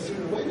go for the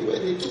funeral. When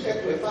they took her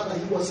to her father,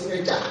 he was in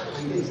a jar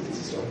like this. This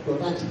is your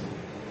daddy.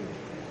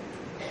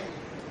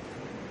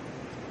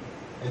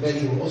 And then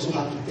he will also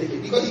have to take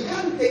it. Because he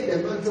can't take the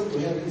mantle to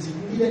heaven. He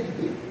needed to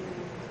take.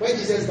 When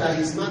Jesus died,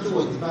 his mantle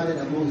was divided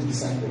among his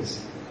disciples.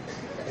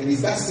 And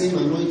it's that same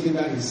anointing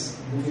that is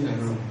moving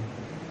around.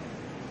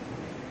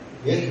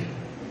 Yeah?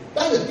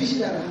 That's the vision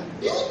that I have.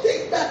 You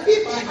think that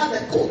if I have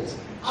a coat,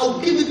 I'll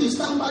give it to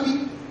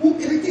somebody who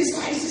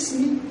criticizes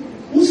me,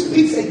 who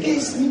speaks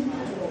against me,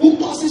 who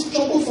causes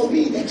trouble for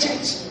me in the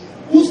church,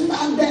 who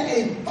stands there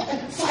and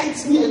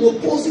fights me and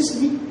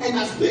opposes me and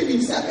has made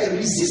himself a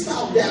resistor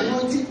of the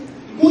anointing,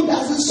 who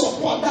doesn't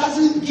support,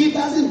 doesn't give,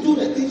 doesn't do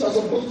the things I'm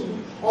supposed to do?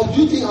 Or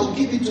do you think I'll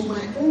give it to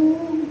my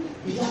own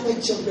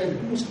beloved children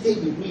who stay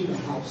with me in the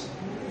house?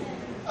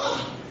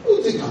 What do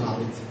you think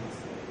about it?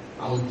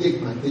 I will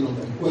take my thing off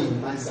and go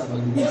and find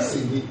somebody who will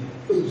sing it.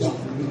 Look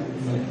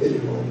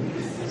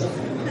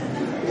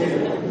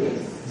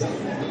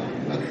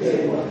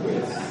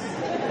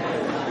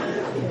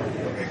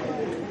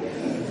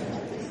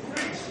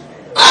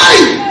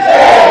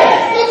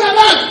at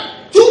that!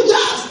 2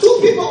 jars, 2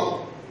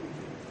 people.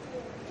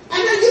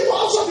 And then you will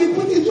also be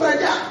put into a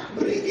jar.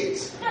 Bring it.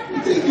 You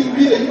think you'll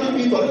be a human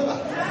being forever.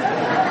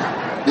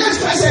 Next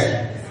person.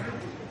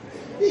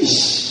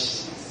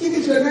 Give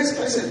it to the next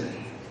person.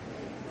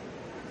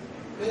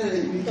 And then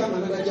it become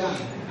another jar.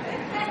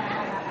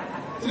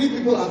 3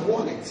 people have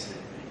worn it.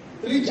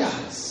 3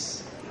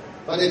 jars.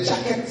 But the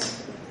jacket,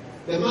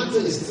 the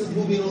mantle is still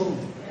moving on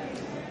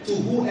to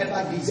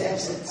whoever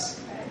deserves it.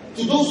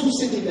 To those who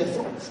sit in the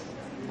front.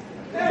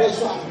 Those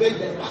who have made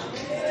the back.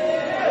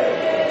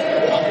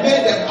 You have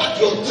made the back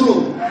your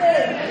throne.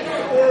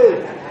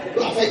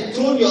 You have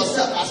enthroned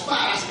yourself as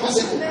far as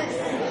possible.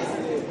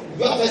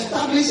 You have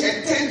established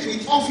a tent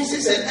with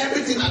offices and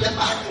everything at the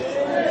back.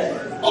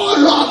 Oh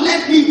Lord,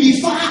 let me be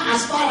as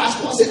far as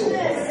possible.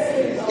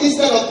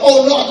 Instead of,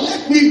 oh Lord,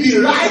 let me be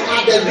right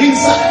at the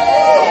ringside.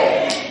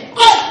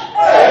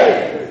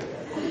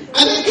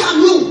 And then come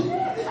you.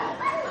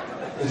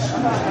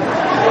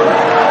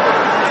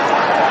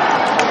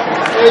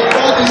 He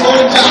brought his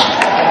own jar.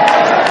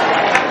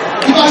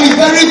 Because he's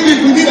very big,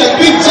 we need a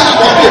big jar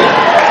of it.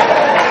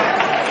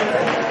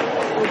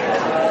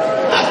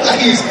 After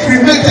he is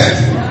cremated,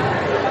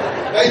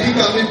 then he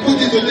can be put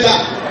into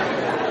there.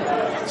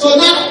 So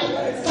now,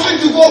 time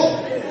to go.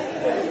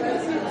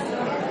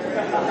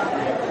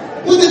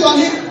 Put it on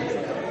him.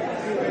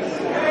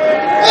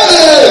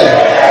 Hey!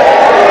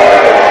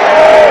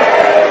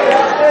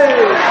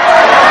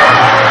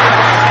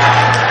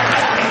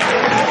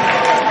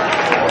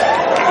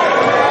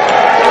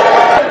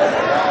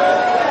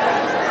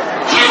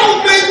 How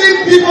many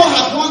people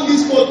have won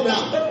this vote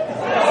now?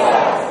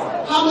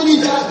 How many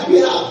jars do we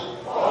have?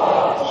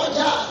 4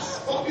 jars.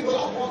 4 people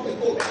have won the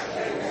vote.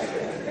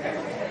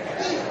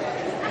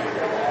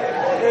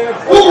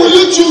 Who will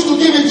you choose to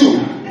give it to?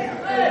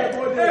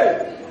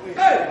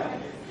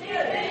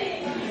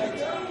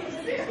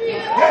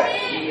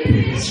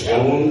 I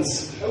want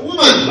A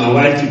woman. my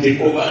wife to take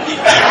over.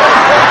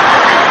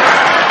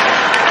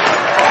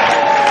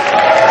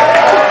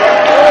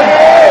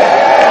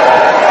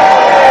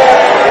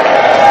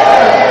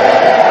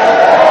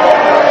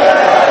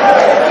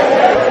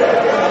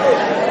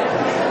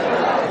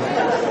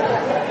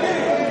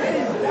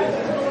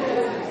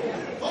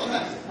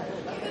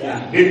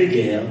 baby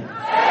girl.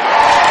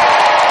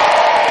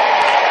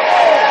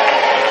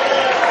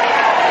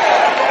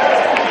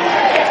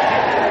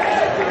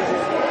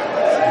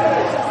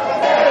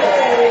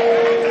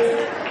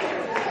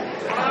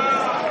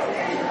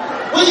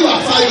 When you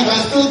are 5, you can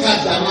still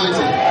catch the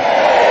anointing.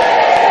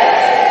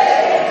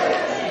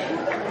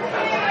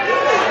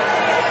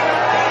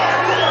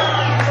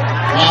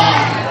 Wow.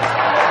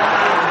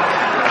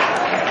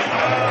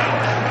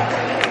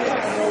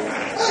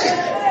 Hey,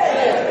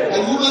 a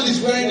woman is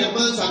wearing a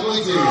man's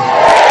anointing.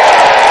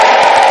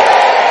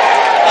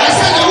 I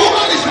said a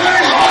woman is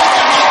wearing a man's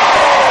anointing.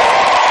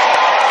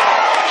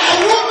 A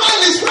woman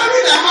is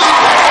wearing a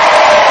man's anointing.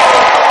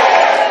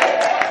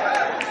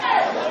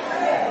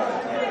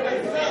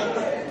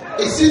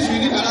 It seems we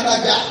need another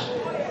jar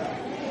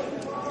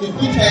to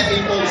put her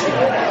in also.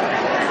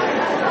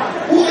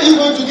 Who are you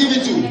going to give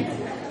it to?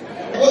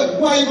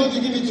 Who are you going to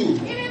give it to?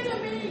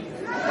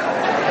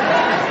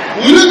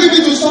 Will you give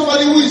it to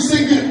somebody who is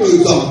singing?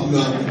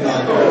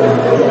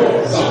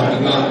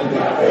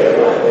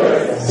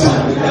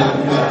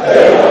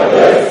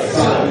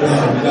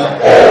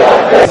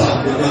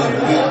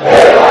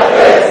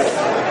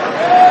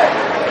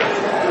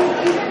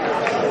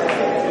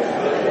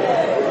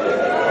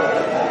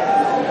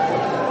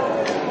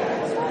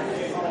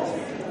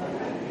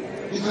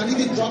 You can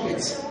even drop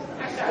it.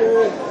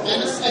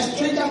 And a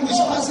stranger who is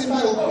passing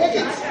by will take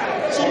it.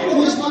 Somebody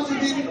who is not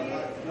even.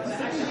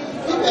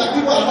 If there are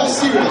people who are not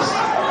serious.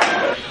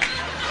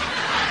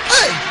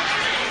 Hey!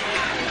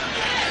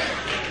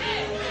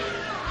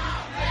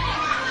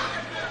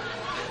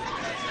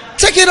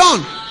 Take it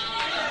on.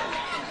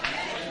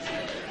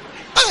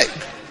 Hey!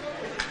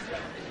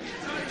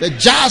 The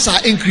jars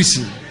are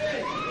increasing.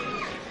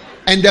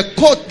 And the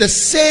coat, the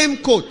same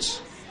coat.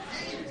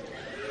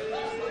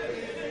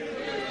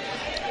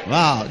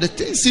 Wow, the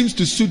thing seems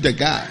to suit the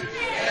guy.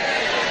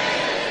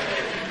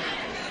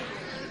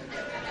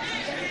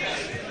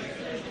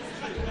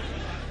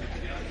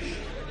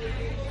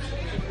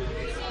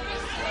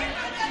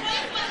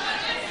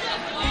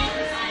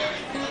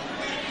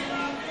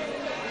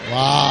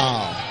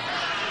 Wow.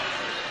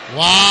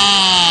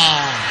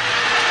 Wow.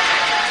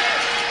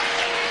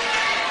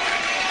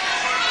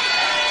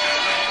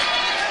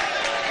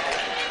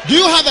 Do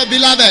you have a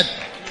beloved?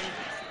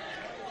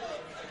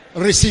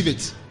 Receive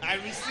it. I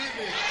receive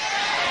it.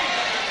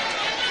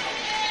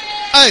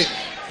 Hey.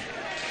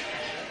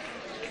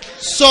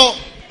 So,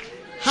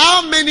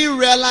 how many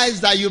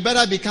realize that you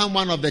better become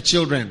one of the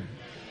children?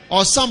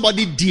 Or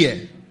somebody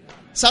dear?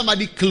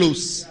 Somebody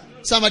close?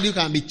 Somebody who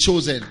can be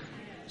chosen?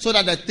 So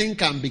that the thing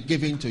can be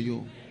given to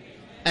you.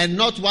 And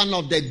not one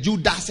of the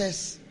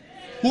Judases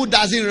who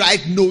doesn't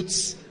write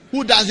notes,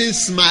 who doesn't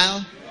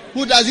smile,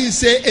 who doesn't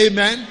say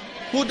amen,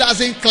 who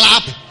doesn't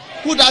clap,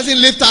 who doesn't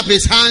lift up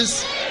his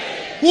hands,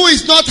 who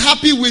is not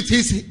happy with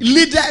his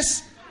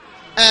leaders,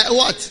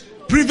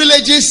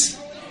 privileges,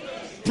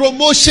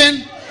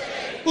 promotion,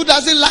 who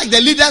doesn't like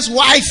the leader's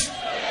wife.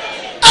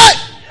 Hey!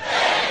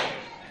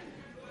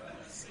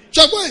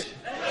 Chokwe.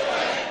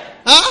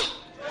 Huh?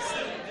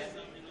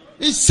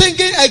 He's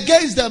singing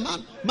against the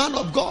man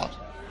of God.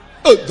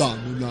 Hey!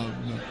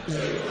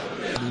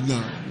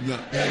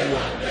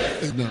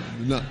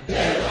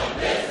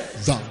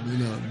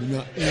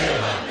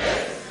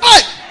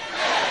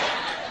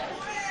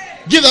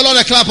 Give the Lord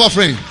a clap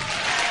offering.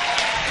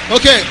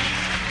 Okay.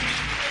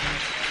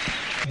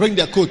 Bring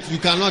the coat. You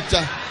cannot.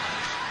 Hey!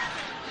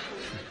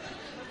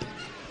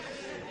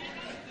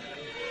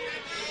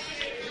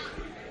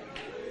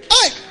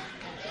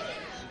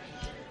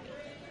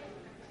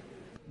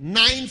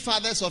 9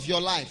 fathers of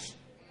your life.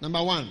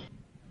 Number 1,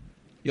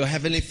 your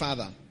heavenly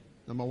Father.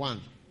 Number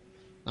 1.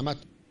 Number 2,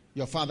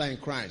 your Father in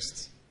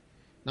Christ.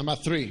 Number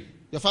 3,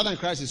 your Father in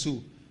Christ is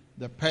who?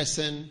 The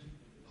person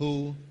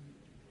who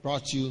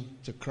brought you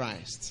to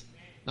Christ.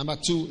 Number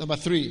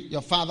 3,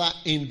 your Father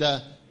in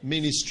the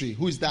ministry.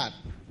 Who is that?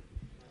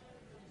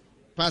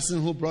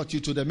 Person who brought you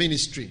to the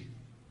ministry.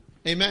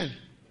 Amen.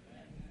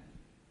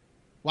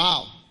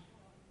 Wow.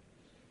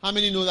 How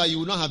many know that you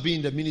would not have been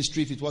in the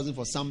ministry if it wasn't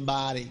for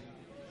somebody?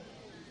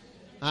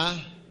 Huh?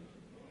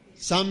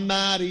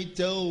 Somebody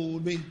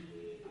told me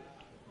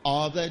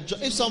of the joy.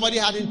 If somebody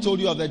hadn't told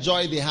you of the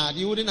joy they had,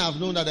 you wouldn't have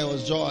known that there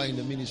was joy in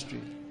the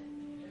ministry.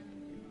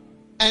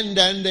 And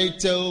then they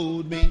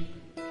told me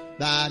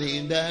that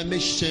in the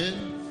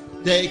mission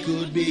they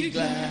could be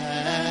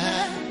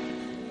glad.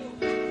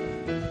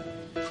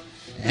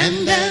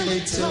 And then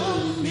they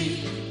told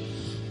me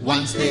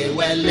once they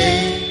were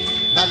late,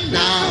 but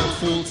now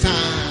full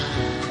time.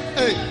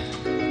 Hey.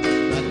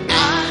 But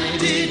I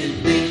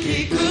didn't think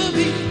it could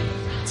be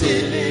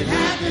till it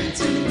happened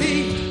to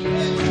me.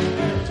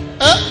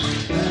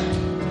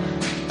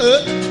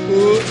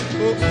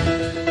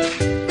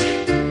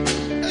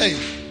 Hey.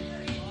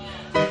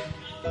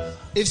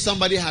 If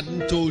somebody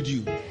hadn't told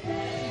you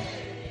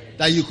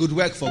that you could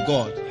work for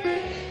God,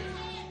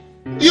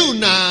 you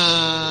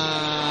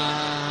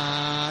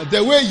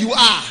the way you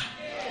are.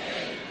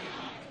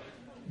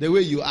 The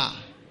way you are.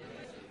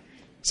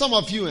 Some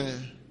of you,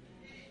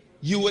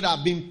 you would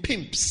have been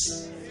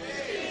pimps.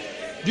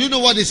 Do you know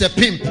what is a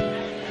pimp?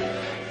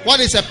 What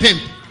is a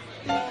pimp?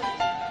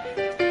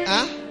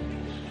 Huh?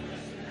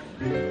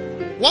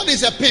 What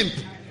is a pimp?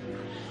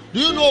 Do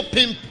you know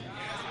pimp?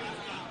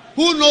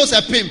 Who knows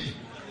a pimp?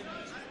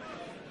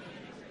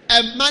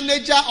 A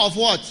manager of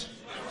what?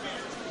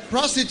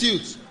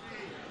 Prostitutes.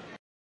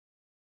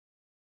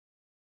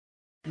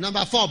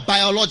 Number 4,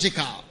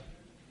 biological.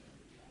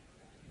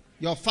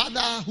 Your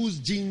father whose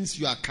genes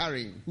you are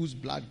carrying, whose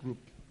blood group.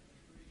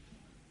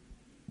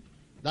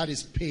 That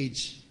is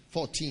page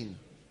 14.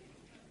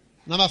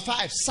 Number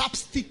 5,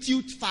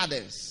 substitute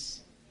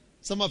fathers.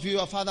 Some of you,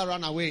 your father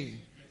ran away.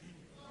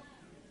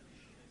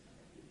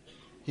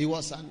 He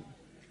was a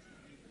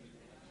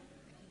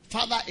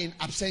father in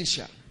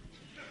absentia.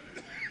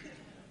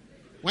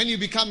 When you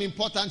become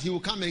important, he will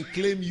come and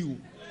claim you.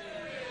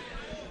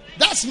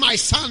 That's my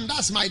son,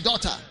 that's my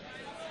daughter.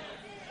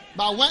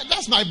 But when,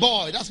 that's my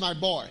boy, that's my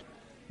boy.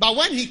 But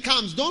when he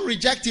comes, don't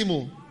reject him.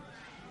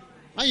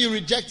 When you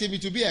reject him,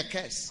 it will be a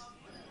curse.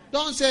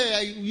 Don't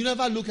say, you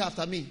never look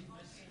after me.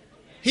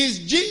 His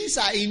genes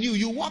are in you.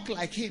 You walk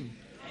like him.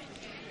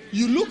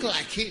 You look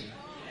like him.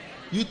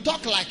 You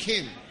talk like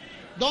him.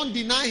 Don't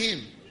deny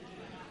him.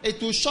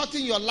 It will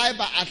shorten your life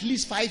by at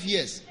least 5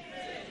 years.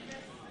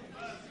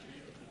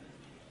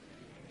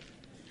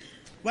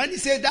 When he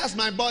say that's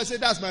my boy, say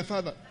that's my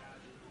father.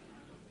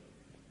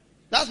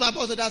 That's my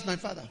boy, say that's my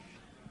father.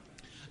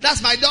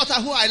 That's my daughter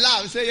who I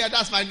love. Say, yeah,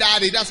 that's my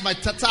daddy. That's my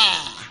tata.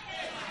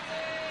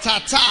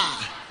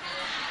 Tata.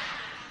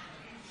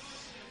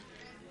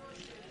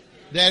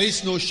 There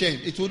is no shame.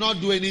 It will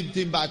not do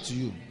anything bad to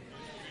you.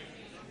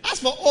 As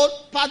for old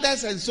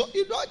fathers and so,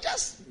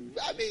 just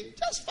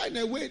find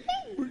a way.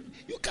 No,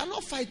 you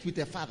cannot fight with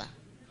a father.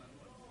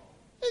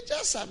 It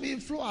just,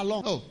 flow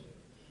along. Oh.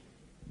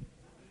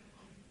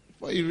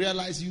 Before you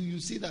realize, you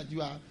see that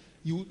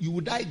you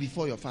will die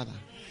before your father.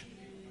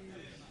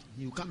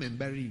 He will come and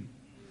bury you.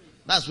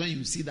 That's when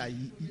you see that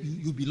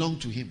you belong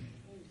to him.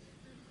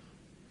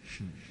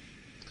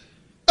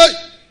 Hey!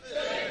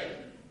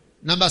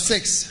 Number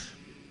 6,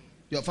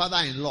 your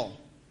father-in-law.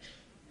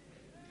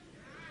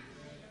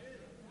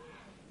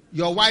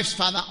 Your wife's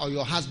father or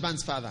your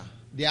husband's father.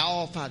 They are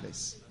all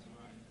fathers.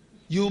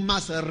 You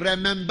must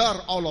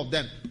remember all of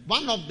them.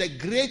 One of the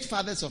great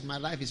fathers of my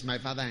life is my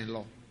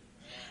father-in-law.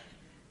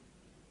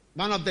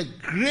 One of the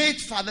great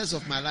fathers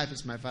of my life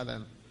is my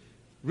father-in-law.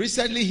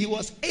 Recently, he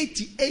was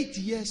 88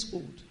 years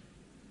old.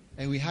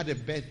 And we had a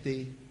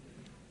birthday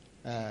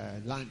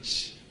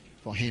lunch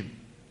for him.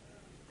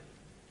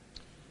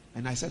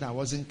 And I said I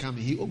wasn't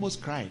coming. He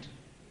almost cried.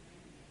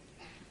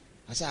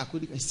 I said I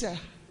couldn't.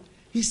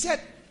 He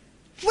said,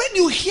 when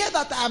you hear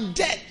that I'm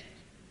dead,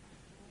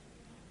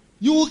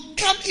 you will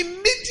come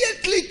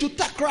immediately to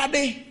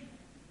Takoradi.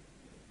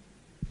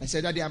 I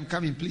said, Daddy, I'm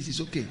coming. Please,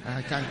 it's okay.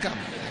 I can come.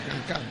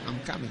 I'm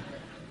coming.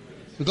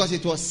 Because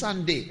it was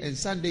Sunday. And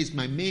Sunday is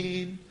my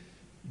main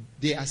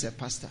day as a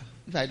pastor.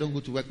 If I don't go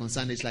to work on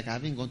Sunday, it's like I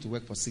haven't gone to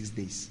work for 6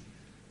 days.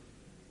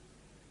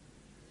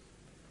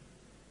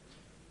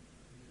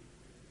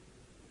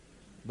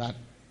 But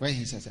when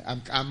he says,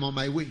 I'm on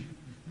my way.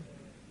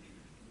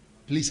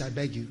 Please, I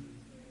beg you.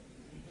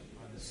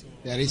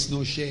 There is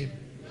no shame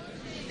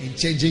in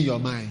changing your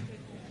mind.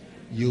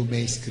 You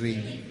may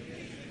scream.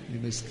 You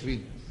may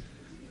scream.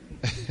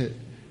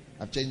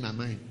 I've changed my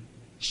mind.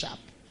 Sharp.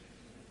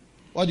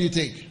 What do you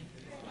think?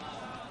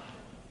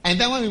 And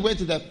then when we went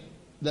to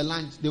the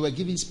lunch, they were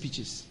giving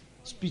speeches.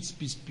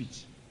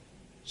 Speech.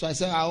 So I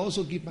said, I'll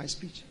also give my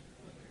speech.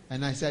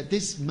 And I said,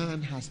 this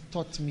man has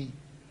taught me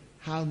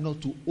how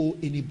not to owe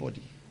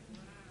anybody.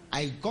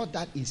 I got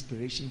that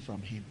inspiration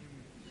from him.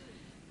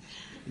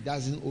 He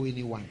doesn't owe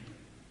anyone.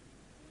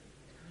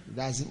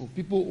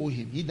 People owe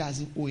him. He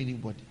doesn't owe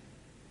anybody.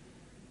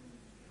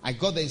 I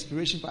got the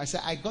inspiration. I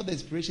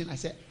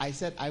said, I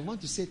said, I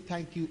want to say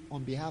thank you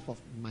on behalf of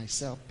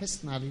myself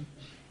personally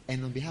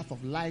and on behalf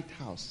of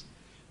Lighthouse.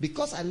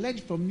 Because I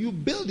learned from you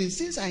building.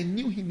 Since I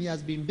knew him, he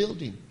has been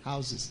building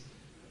houses.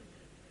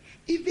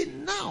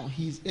 Even now,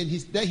 he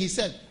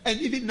said, and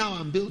even now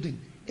I'm building.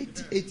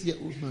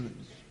 88-year-old man.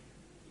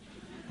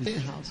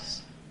 Building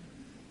houses.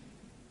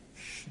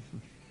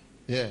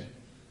 Yeah.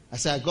 I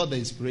said, I got the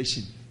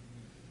inspiration.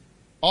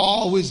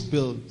 Always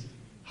build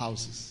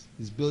houses.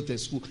 He's built a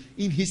school.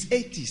 In his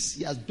 80s,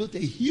 he has built a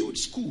huge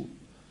school.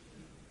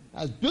 He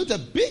has built a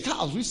big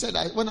house. We said,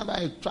 whenever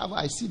I travel,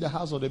 I see the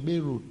house on the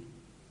main road.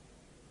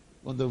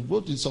 On the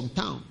road in some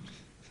town.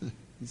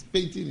 He's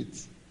painting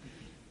it.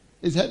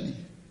 It's heavy.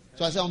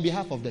 So I said, on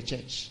behalf of the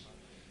church,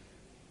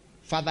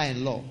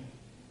 father-in-law.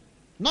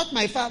 Not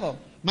my father.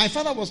 My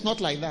father was not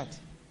like that.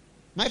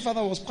 My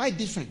father was quite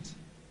different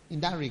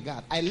in that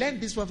regard. I learned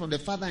this one from the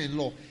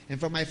father-in-law. And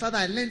from my father,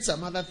 I learned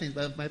some other things.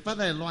 But my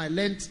father-in-law, I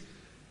learned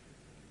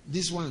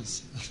these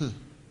ones.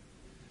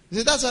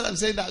 See, that's what I'm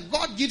saying. That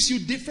God gives you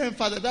different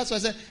fathers. That's why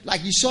I said,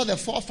 like you saw the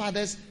 4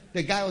 fathers.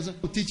 The guy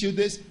will teach you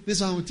this.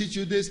 This one will teach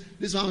you this.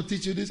 This one will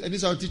teach you this. And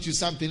this one will teach you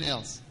something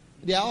else.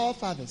 They are all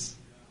fathers.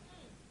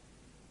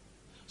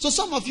 So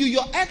some of you,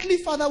 your earthly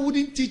father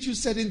wouldn't teach you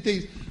certain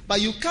things. But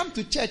you come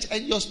to church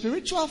and your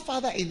spiritual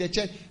father in the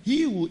church,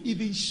 he will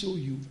even show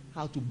you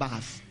how to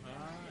bath.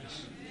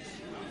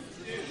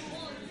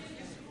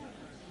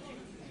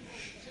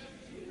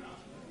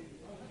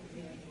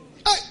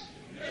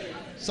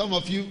 Some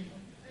of you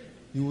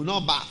will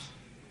not bath.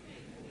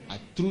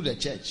 Through the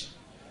church,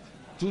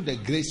 through the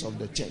grace of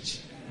the church,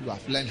 you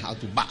have learned how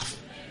to bath.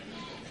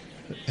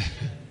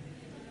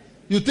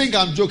 You think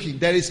I'm joking?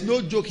 There is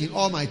no joke in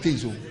all my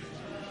things. Oh.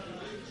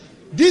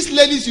 These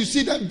ladies, you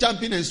see them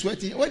jumping and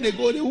sweating. When they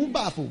go, they won't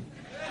bath. Oh.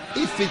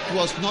 If it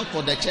was not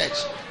for the church.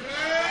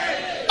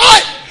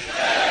 Aye!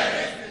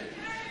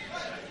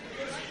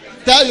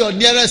 Tell your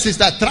nearest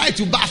sister, try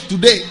to bath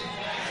today.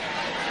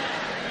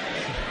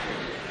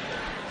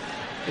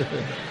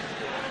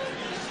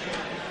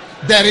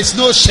 There is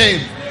no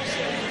shame.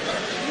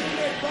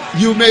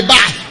 You may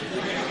bath.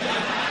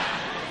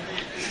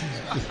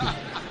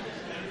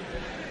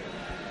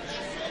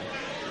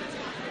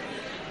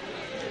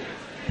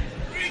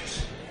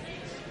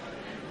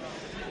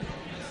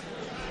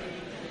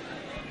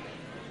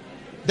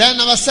 Then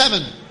number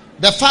 7,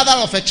 the father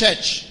of a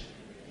church.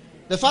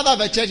 The father of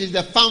a church is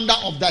the founder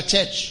of the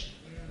church.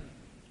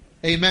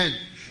 Amen.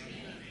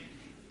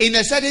 In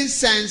a certain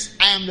sense,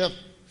 I am the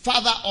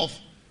father of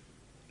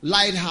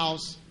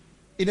Lighthouse.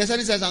 In a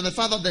certain sense, I'm the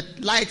father of the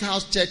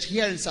Lighthouse Church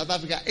here in South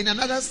Africa. In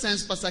another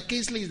sense, Pastor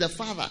Kingsley is the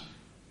father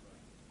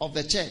of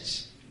the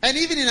church. And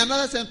even in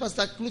another sense,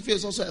 Pastor Cluffy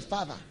is also a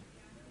father.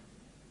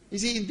 You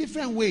see, in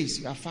different ways,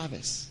 you are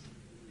fathers.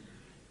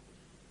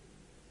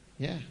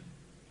 Yeah.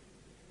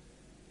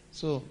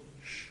 So,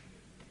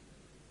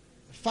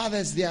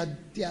 fathers, they are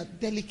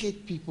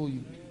delicate people.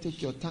 You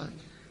take your time.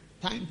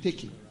 Time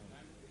taking.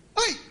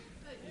 Hey!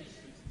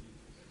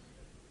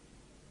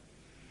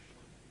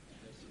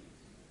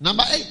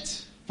 Number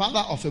 8,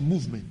 father of a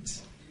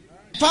movement.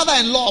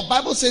 Father-in-law,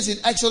 Bible says in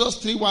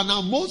Exodus 3:1,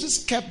 now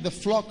Moses kept the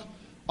flock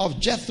of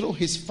Jethro,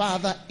 his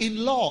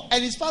father-in-law.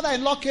 And his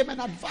father-in-law came and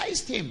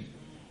advised him.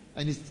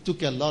 And he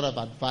took a lot of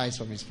advice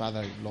from his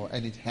father-in-law,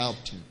 and it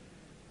helped him.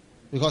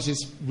 Because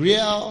his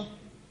real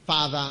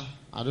father,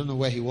 I don't know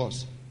where he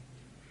was.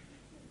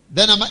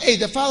 Then number 8,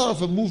 the father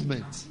of a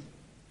movement.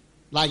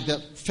 Like the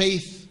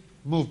faith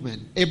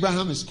movement.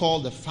 Abraham is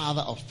called the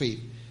father of faith.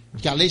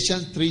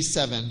 Galatians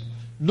 3:7.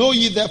 Know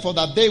ye therefore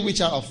that they which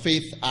are of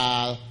faith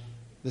are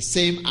the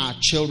same are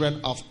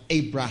children of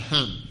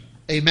Abraham.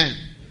 Amen.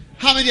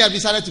 How many have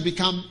decided to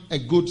become a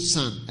good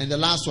son? And the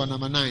last one,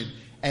 number 9,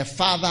 a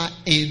father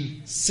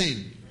in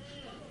sin.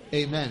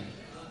 Amen.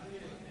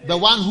 The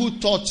one who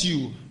taught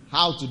you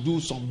how to do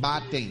some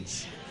bad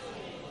things.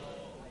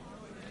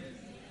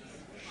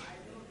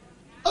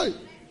 Hey.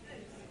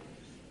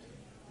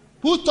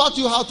 Who taught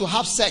you how to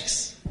have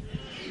sex?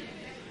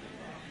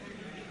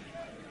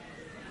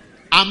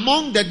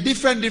 Among the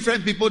different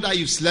people that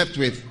you slept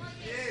with,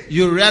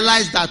 you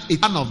realize that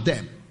it's one of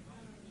them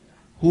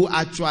who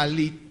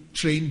actually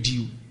trained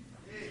you.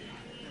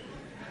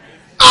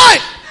 Hey!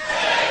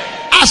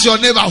 Ask your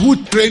neighbor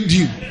who trained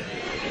you.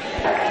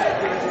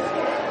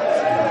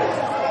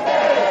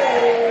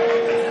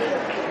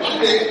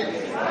 One day,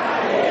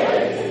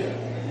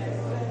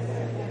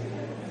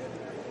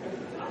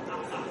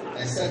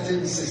 a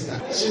certain sister,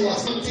 she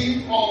was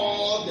hunting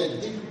all the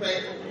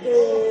different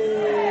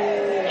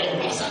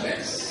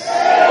ambassadors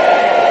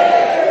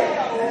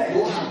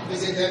who have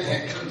visited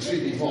her country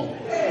before.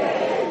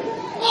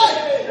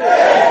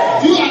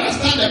 Do you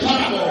understand the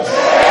parables?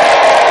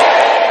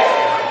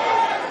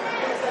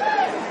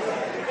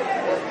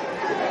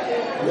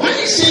 When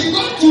she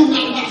got to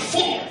number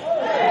 4,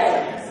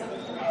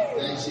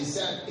 then she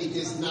said, it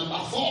is number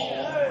 4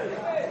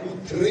 who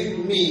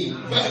trained me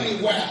very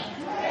well.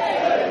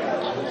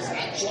 I was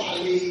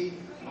actually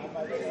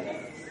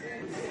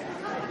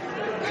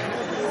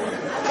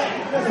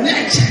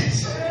nurtured.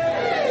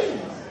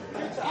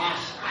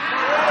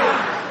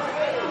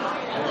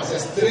 I was a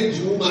strange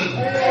woman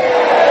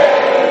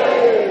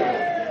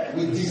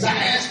with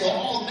desires for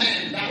all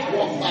men that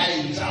walk by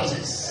in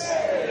trousers.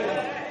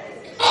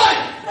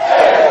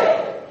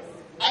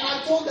 And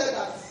I told her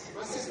that,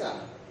 my sister,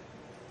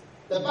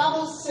 the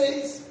Bible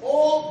says,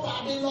 "Oh,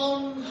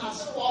 Babylon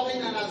has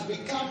fallen and has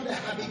become the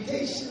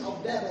habitation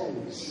of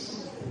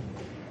devils,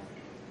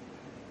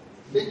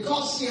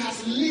 because she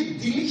has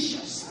lived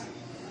deliciously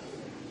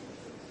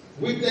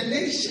with the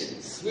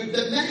nations, with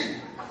the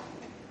men,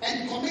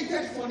 and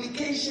committed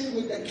fornication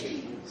with the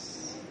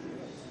kings."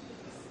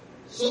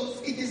 So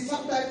it is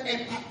sometimes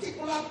a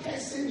particular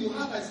person you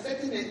have a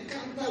certain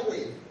encounter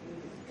with.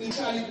 It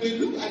may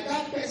look like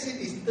that person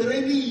is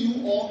training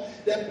you, or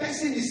the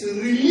person is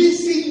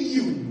releasing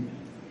you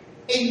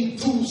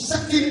into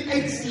certain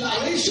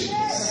exhilarations.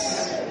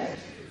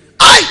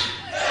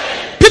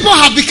 People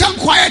have become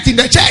quiet in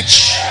the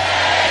church.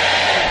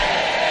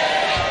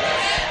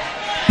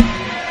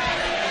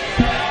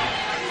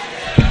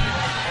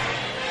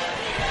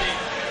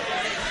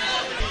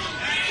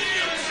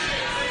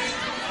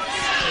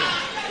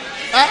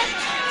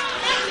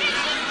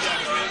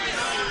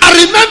 I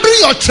remember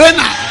your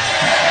trainer.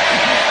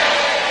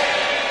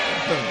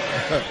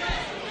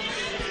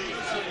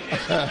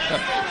 So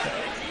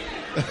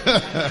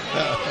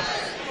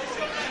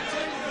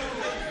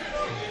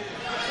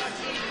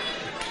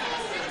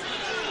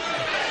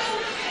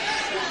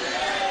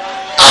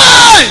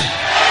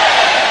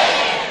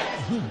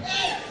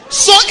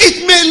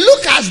it may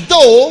look as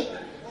though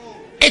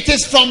it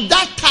is from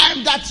that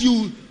time that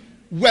you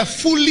were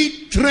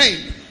fully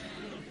trained.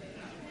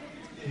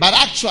 But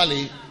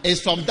actually, it's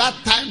from that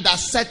time that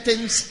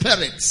certain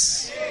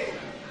spirits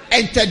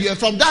entered you. And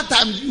from that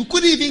time, you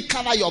couldn't even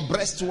cover your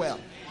breast well.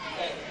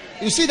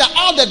 You see that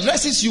all the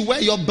dresses you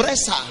wear, your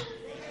breasts are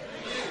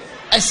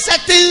a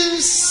certain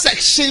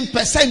section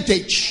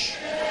percentage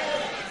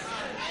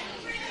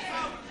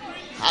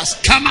has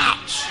come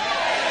out.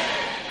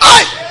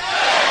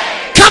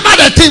 Come out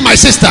the thing, my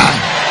sister.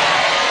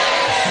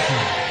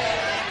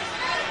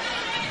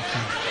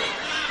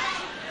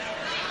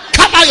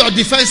 Cover your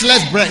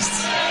defenseless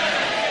breasts.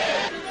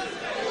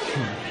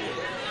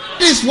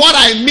 This is what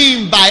I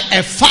mean by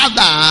a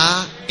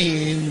father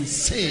in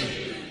sin.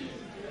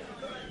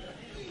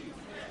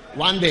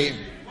 One day,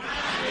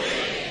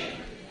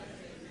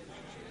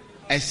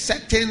 a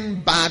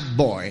certain bad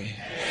boy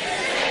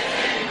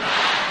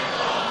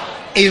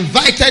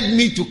invited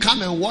me to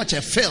come and watch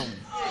a film.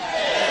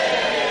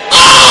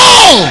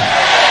 Oh!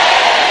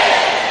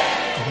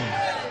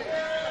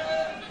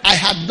 I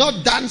had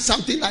not done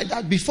something like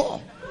that before.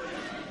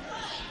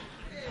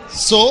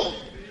 So,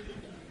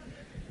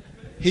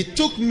 he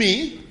took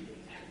me,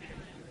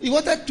 he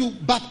wanted to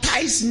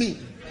baptize me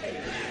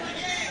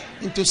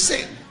into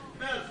sin,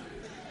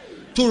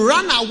 to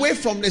run away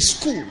from the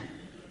school.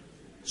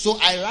 So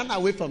I ran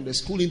away from the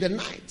school in the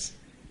night.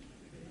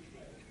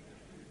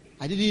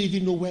 I didn't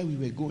even know where we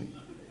were going.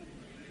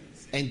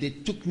 And they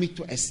took me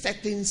to a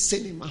certain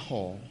cinema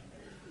hall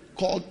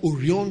called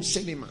Orion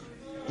Cinema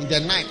in the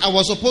night. I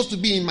was supposed to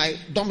be in my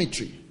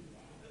dormitory.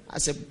 I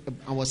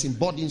was in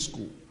boarding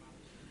school.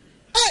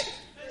 Hey!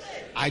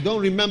 I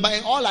don't remember.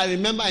 All I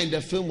remember in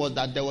the film was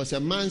that there was a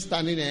man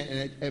standing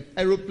in an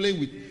aeroplane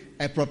with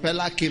a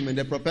propeller came, and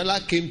the propeller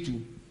came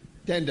to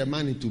turn the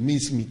man into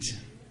mincemeat.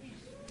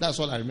 That's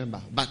all I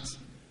remember. But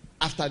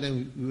after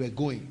then we were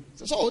going.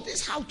 So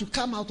this is how to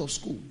come out of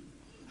school.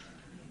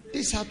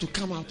 This is how to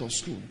come out of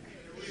school.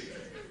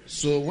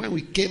 So when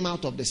we came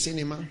out of the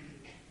cinema,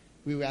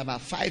 we were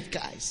about 5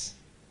 guys.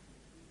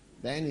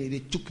 Then they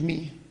took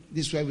me.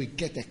 This is where we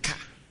get a car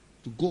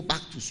to go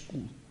back to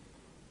school.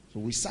 So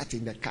we sat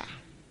in the car.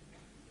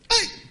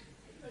 Hey!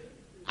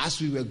 As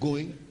we were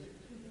going,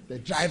 the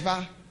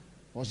driver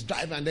was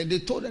driving, and then they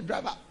told the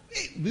driver,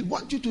 hey, we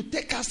want you to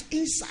take us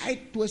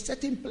inside to a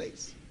certain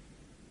place.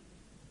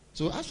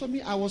 So as for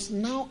me, I was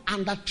now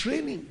under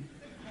training.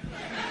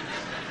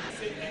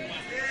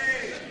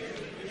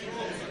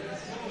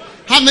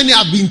 How many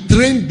have been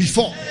trained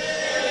before?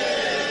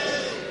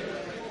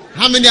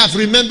 How many have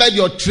remembered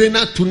your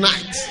trainer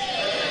tonight?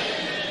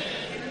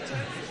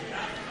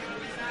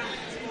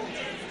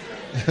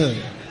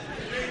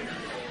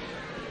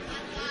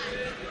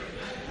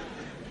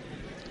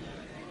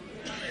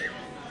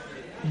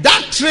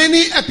 That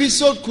training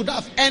episode could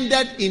have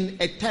ended in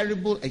a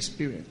terrible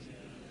experience.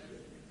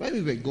 When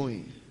we were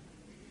going,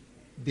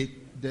 the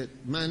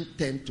man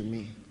turned to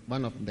me.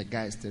 One of the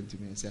guys turned to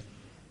me and said,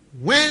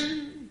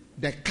 when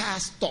the car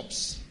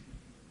stops,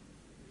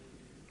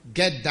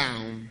 get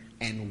down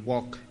and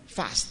walk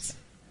fast.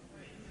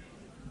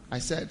 I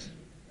said,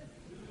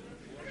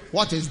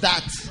 what is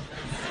that?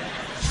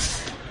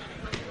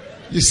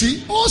 You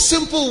see, oh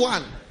simple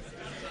one.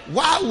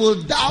 Why will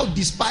thou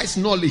despise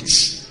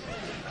knowledge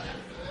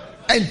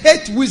and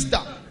hate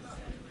wisdom,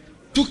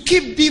 to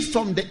keep thee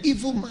from the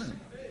evil man?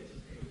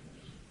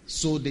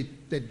 So the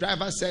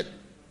driver said,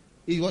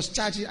 he was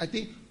charging, I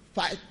think,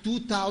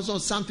 2,000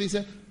 something. He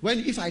said,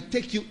 if I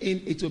take you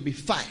in, it will be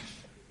 5.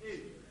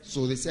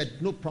 So they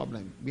said, no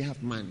problem, we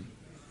have money.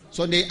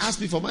 So they asked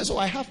me for money. So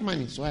I have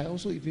money. So I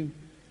also even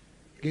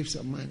gave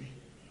some money.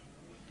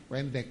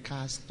 When the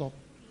car stopped,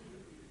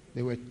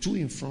 there were 2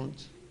 in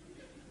front,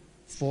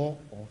 4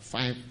 or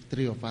 5,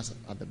 3 of us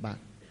at the back.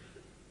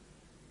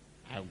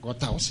 I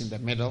was in the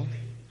middle,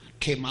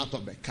 came out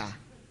of the car.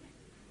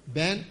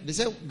 Then they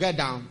said, get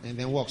down and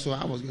then walk. So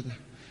I was getting.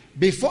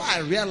 Before I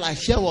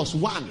realized, here was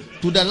 1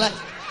 to the left,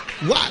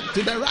 1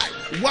 to the right,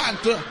 1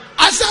 to the.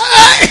 I said,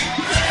 hey!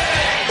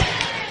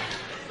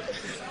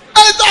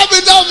 Hey,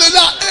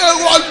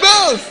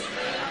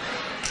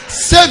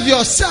 save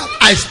yourself.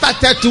 I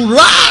started to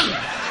run.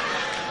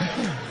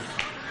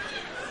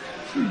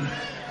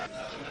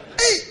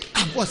 Hey,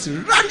 I was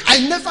running.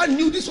 I never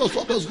knew this was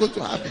what was going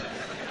to happen.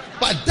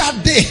 But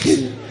that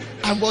day,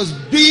 I was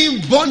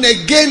being born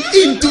again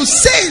into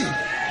sin.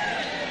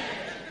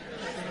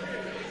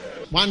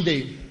 One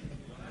day,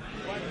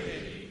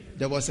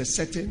 there was a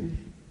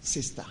certain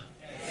sister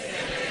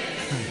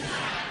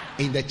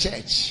in the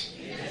church.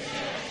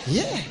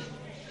 Yeah.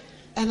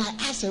 And I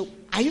asked her,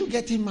 are you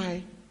getting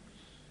married?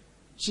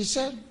 She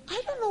said,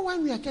 I don't know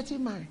when we are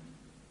getting married.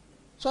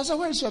 So I said,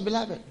 where is your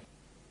beloved?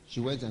 She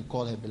went and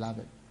called her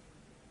beloved.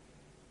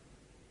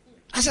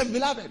 I said,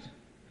 beloved,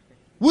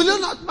 will you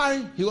not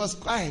marry? He was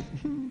quiet.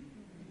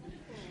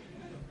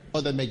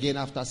 called them again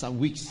after some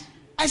weeks.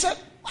 I said,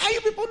 why are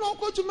you people not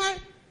going to marry?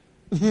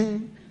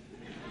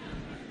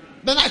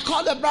 Then I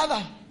called the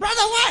brother. Brother,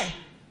 why?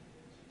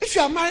 If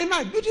you are married,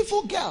 my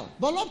beautiful girl,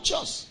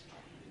 voluptuous,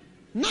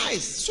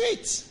 nice,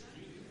 sweet.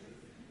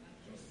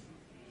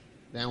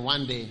 Then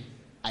one day,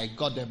 I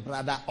got the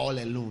brother all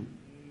alone.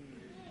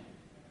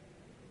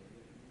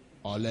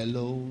 All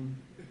alone.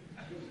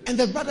 And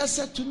the brother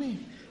said to me,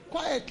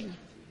 quietly,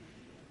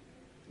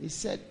 he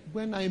said,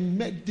 when I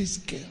met this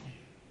girl,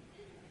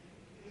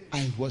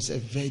 I was a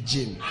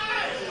virgin.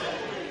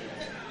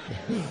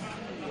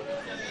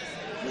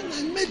 When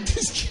I met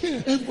this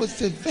girl, I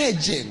was a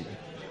virgin.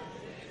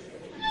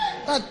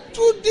 But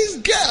through this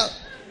girl,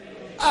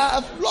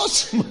 I've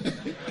lost my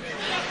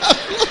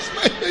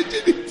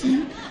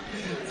virginity.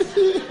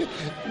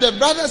 The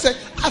brother said,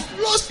 I've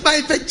lost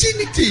my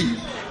virginity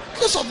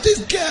because of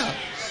this girl.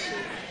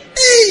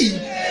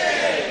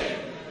 Hey!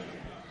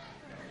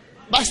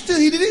 But still,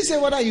 he didn't say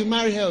whether you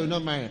marry her or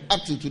not marry her.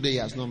 Up to today, he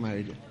has not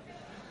married her.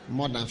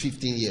 More than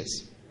 15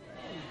 years.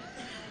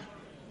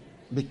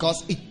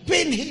 Because it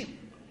pained him.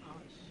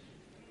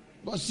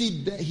 But see,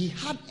 he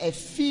had a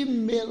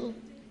female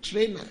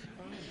trainer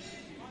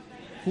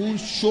who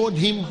showed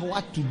him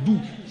what to do.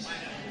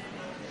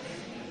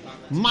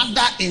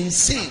 Mother in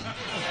sin.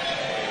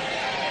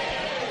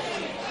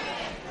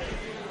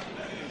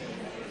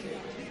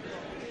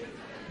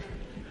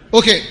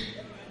 Okay.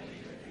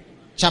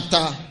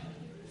 Chapter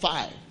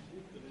 5.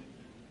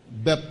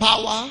 The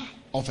power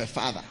of a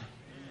father.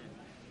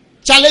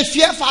 Charlie,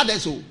 fear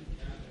fathers. Oh.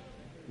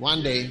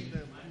 One day,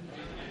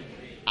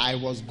 I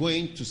was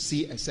going to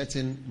see a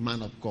certain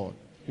man of God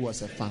who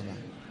was a father.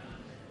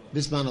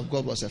 This man of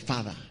God was a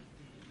father.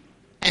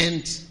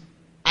 And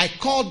I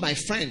called my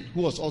friend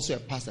who was also a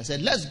pastor. I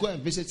said, let's go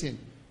and visit him.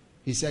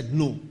 He said,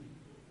 no.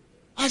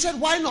 I said,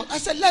 why not? I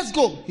said, let's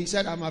go. He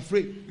said, I'm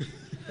afraid.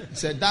 He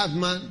said, that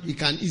man, he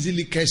can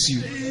easily curse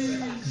you.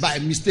 By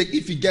mistake,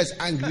 if he gets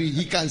angry,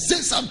 he can say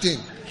something.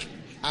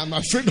 I'm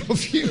afraid of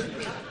him.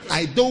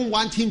 I don't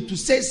want him to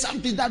say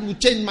something that will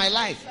change my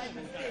life.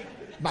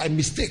 By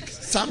mistake,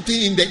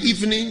 something in the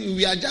evening,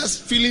 we are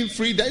just feeling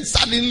free. Then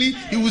suddenly,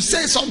 he will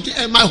say something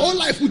and my whole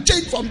life will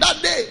change from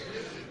that day.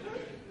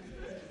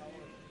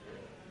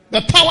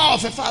 The power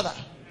of a father.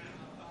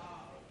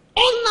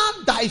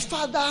 Honor thy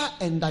father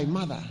and thy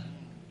mother.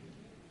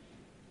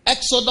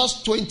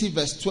 Exodus 20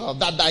 verse 12.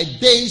 That thy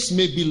days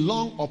may be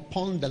long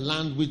upon the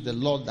land which the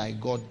Lord thy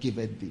God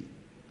giveth thee.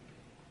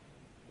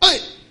 Hey!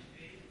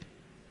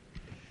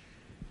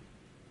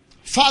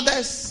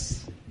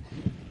 Fathers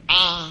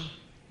are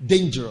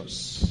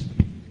dangerous.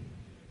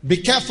 Be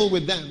careful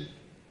with them.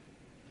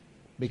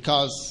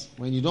 Because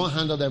when you don't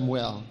handle them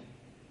well,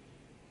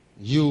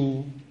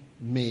 you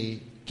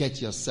may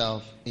get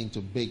yourself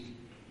into big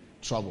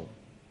trouble.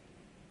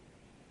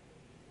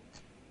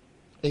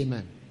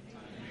 Amen.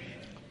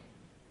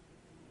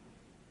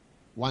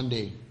 One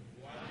day,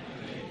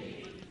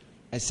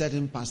 a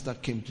certain pastor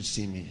came to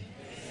see me.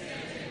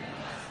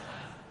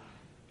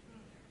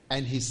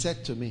 And he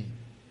said to me,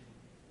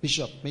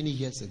 Bishop, many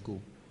years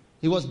ago,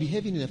 he was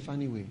behaving in a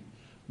funny way.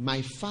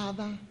 My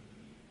father,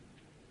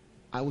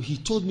 he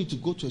told me to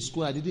go to a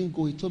school. I didn't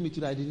go. He told me to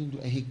do. I didn't do.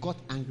 And he got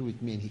angry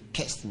with me and he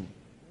cursed me.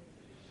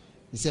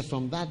 He said,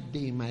 from that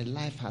day, my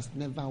life has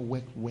never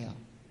worked well.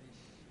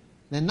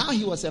 And now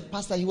he was a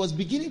pastor. He was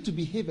beginning to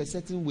behave a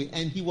certain way.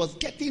 And he was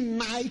getting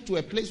nigh to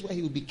a place where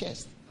he would be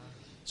cursed.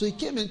 So he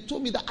came and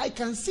told me that I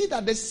can see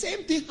that the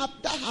same thing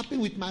that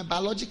happened with my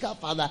biological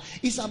father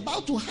is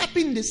about to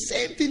happen the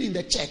same thing in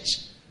the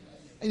church.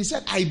 And he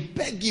said, I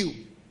beg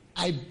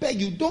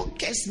you, don't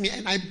curse me.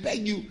 And I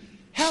beg you,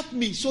 help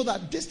me so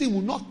that this thing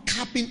will not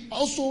happen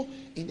also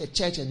in the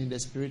church and in the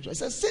spiritual. He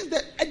said, since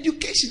the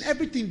education,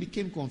 everything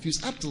became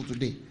confused up till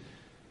today.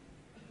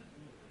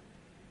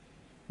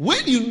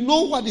 When you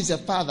know what is a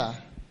father,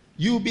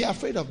 you will be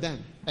afraid of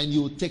them and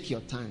you will take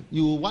your time.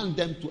 You will want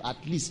them to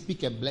at least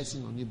speak a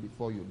blessing on you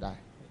before you die,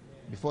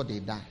 before they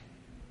die.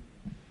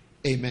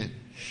 Amen.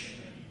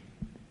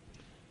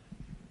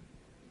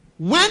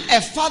 When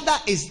a father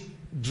is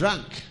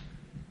drunk,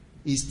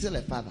 he's still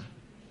a father.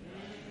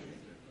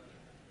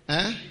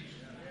 Eh?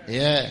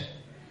 Yeah.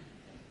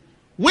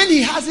 When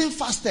he hasn't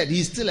fasted,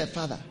 he's still a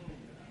father.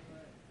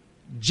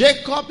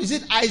 Jacob, is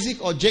it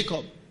Isaac or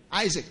Jacob?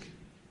 Isaac.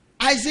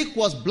 Isaac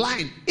was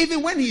blind.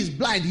 Even when he is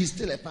blind, he's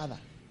still a father.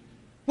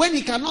 When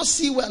he cannot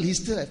see well,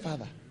 he's still a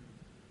father.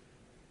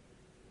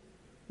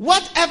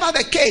 Whatever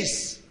the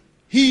case,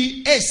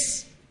 he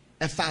is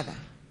a father.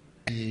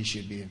 And you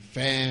should be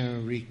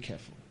very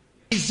careful.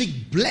 Isaac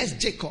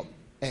blessed Jacob,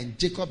 and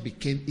Jacob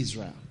became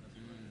Israel.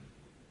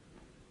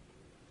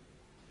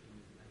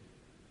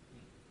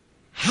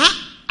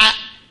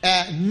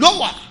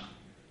 Noah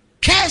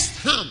cursed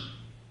Ham,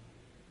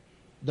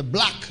 the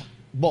black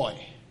boy,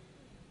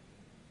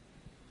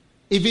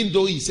 even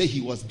though he said he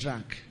was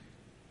drunk.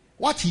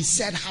 What he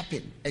said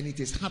happened, and it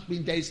is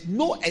happening. There is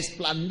no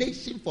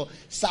explanation for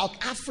South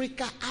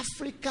Africa,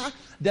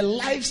 the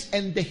lives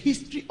and the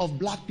history of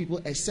black people,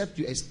 except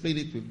you explain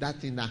it with that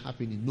thing that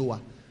happened in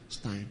Noah.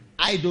 time.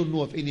 I don't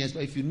know of any else,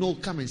 but if you know,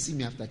 come and see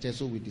me after church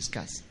so we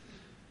discuss.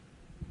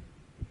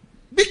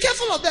 Be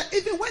careful of that.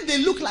 Even when they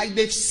look like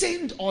they've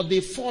sinned or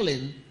they've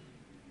fallen,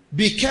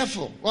 be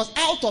careful. Because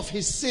out of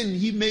his sin,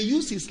 he may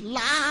use his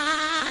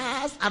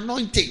last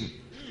anointing,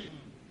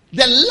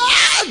 the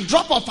last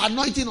drop of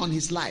anointing on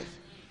his life,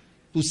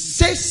 to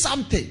say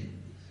something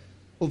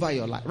over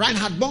your life.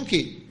 Reinhard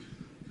Bonnke,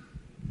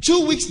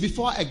 2 weeks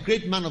before a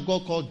great man of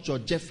God called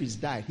George Jeffries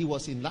died, he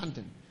was in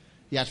London.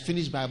 He had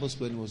finished Bible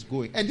school and was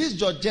going. And this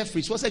George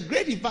Jeffries was a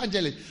great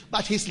evangelist,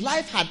 but his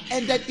life had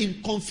ended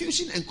in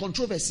confusion and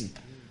controversy.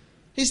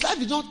 His life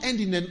did not end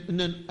in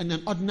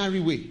an ordinary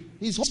way.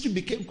 His history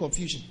became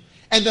confusion.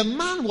 And the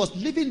man was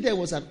living there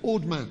was an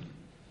old man.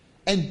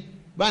 And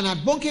Reinhard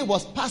Bonnke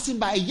was passing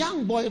by a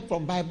young boy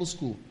from Bible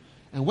school.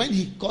 And when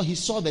he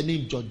saw the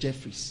name George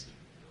Jeffries.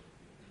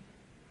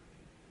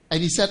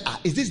 And he said,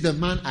 is this the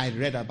man I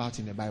read about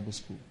in the Bible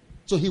school?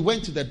 So he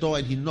went to the door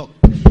and he knocked.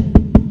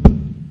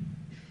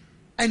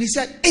 And he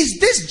said, is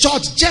this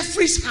George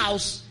Jeffries'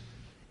 house?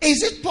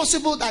 Is it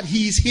possible that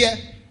he is here?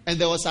 And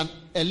there was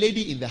a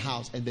lady in the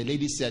house. And the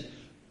lady said,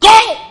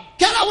 go!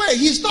 Get away!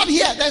 He's not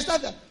here. There's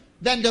nothing.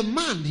 Then the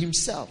man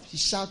himself, he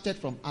shouted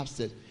from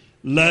upstairs,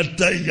 let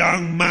the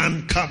young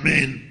man come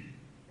in.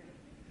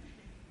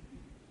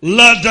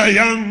 Let the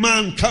young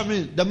man come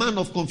in. The man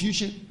of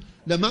confusion.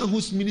 The man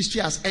whose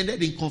ministry has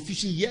ended in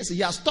confusion. Yes, he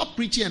has stopped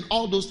preaching and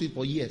all those things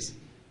for years.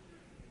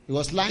 He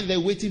was lying there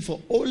waiting for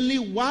only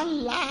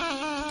one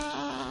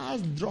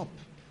last drop.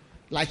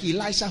 Like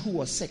Elisha who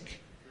was sick.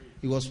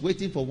 He was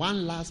waiting for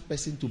one last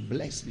person to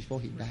bless before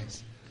he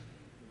dies.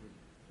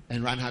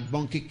 And Reinhard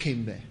Bonnke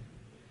came there.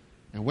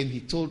 And when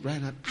he told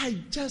Reinhard, I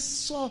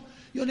just saw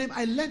your name.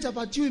 I learned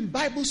about you in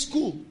Bible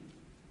school.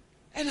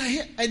 And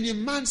the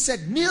man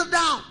said, kneel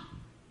down.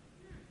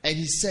 And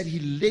he said he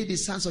laid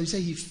his hands on him. He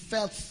said he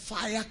felt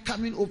fire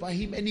coming over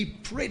him and he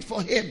prayed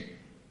for him.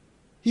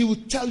 He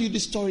would tell you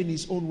this story in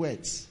his own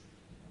words.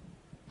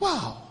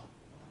 Wow.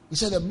 He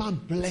said the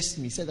man blessed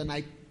me. He said, and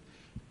I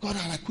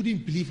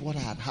couldn't believe what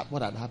had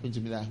happened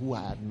to me, who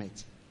I had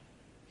met.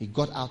 He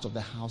got out of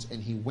the house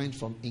and he went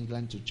from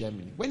England to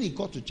Germany. When he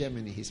got to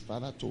Germany, his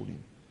father told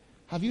him,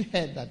 have you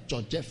heard that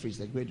George Jeffries,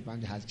 the great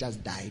evangelist, has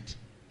just died?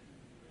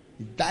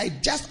 He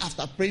died just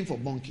after praying for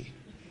Bonnke.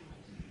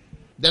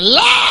 The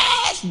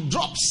last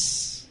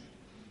drops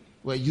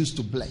were used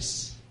to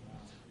bless.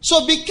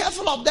 So be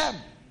careful of them.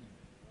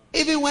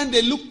 Even when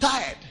they look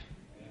tired,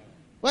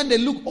 when they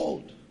look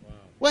old,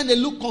 when they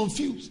look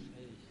confused,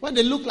 when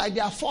they look like they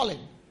are falling,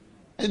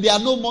 and they are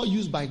no more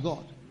used by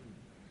God.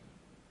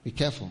 Be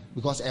careful,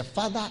 because a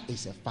father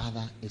is a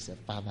father, is a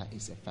father,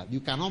 is a father.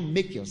 You cannot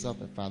make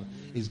yourself a father.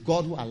 It's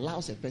God who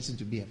allows a person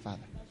to be a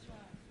father.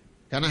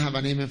 Can I have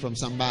an amen from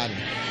somebody?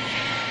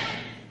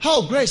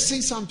 How Grace,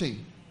 sing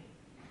something.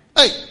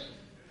 Hey,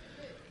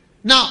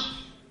 now,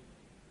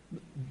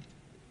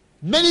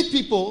 many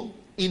people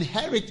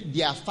inherit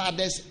their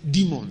father's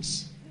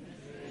demons.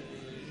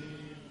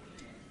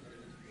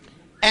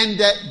 And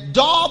the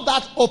door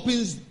that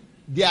opens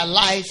their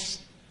lives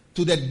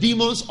to the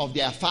demons of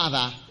their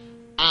father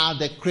are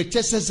the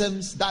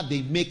criticisms that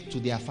they make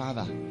to their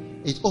father.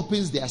 It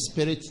opens their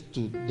spirit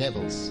to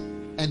devils.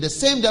 And the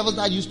same devils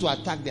that used to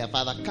attack their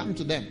father come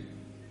to them.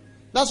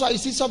 That's why you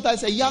see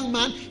sometimes a young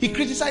man, he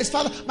criticized his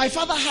father. My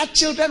father had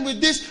children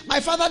with this. My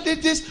father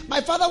did this.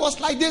 My father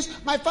was like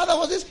this. My father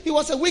was this. He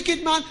was a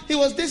wicked man. He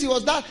was this. He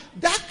was that.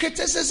 That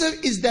criticism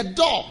is the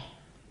door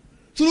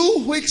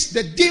through which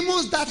the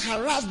demons that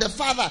harass the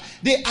father,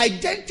 they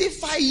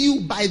identify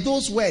you by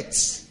those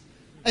words.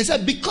 And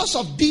said, because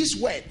of these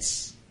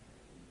words,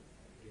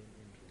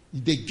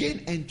 they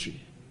gain entry.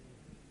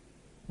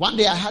 One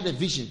day I had a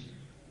vision.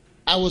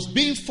 I was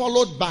being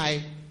followed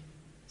by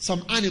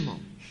some animal.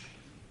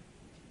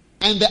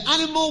 And the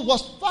animal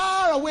was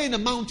far away in the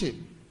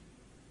mountain.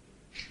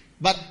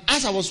 But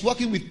as I was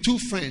walking with two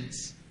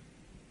friends,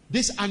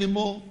 this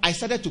animal, I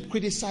started to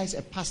criticize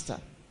a pastor.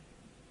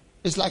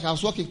 It's like I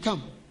was walking,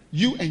 come,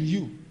 you and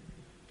you.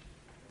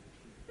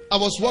 I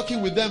was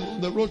walking with them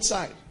on the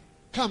roadside.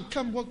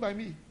 Come, walk by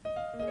me.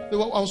 I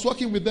was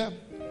walking with them.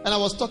 And I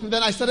was talking.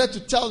 Then I started to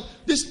tell,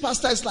 this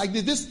pastor is like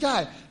this, this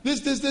guy,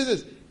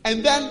 this.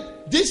 And then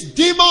this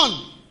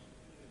demon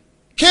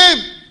came.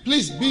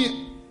 Please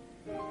be...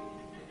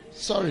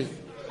 Sorry.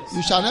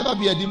 You shall never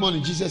be a demon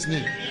in Jesus'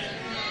 name.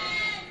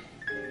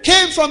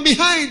 Came from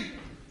behind,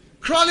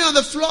 crawling on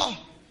the floor.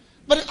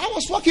 But I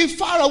was walking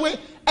far away.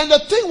 And the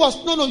thing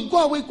was, no,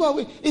 go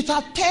away. It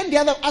had turned the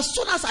other. As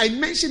soon as I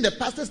mentioned the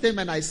pastor's name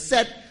and I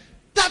said,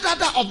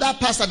 of that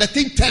pastor, the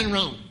thing turned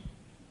around.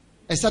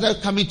 It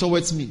started coming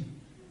towards me.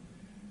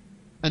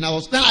 And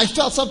then I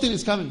felt something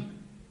is coming.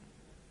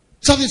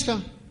 Something's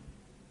coming.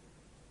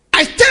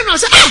 I turned around and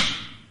said,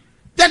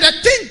 Then the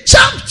thing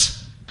jumped.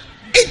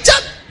 It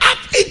jumped up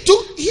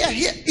into here.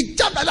 It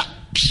jumped like that.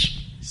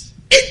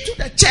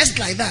 Into the chest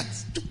like that.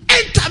 To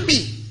enter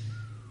me.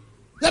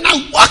 Then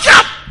I woke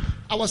up.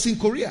 I was in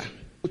Korea.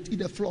 In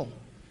the floor.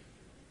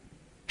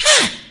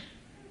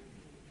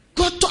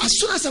 As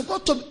soon as I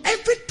got to,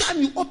 every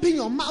time you open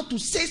your mouth to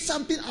say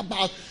something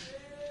about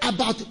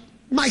about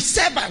my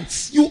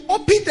servants. You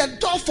open the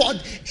door for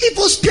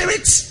evil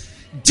spirits,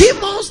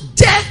 demons,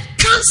 death,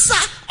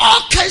 cancer,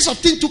 all kinds of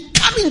things to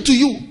come into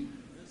you.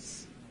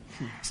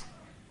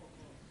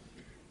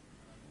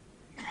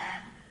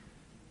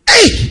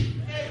 Hey!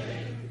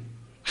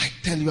 I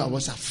tell you, I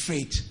was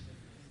afraid.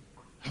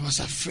 I was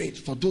afraid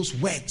for those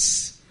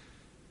words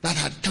that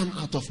had come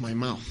out of my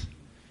mouth.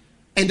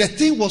 And the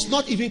thing was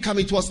not even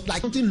coming. It was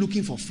like something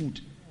looking for food.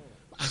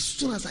 As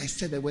soon as I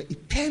said the word,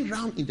 it turned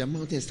round in the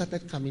mountain and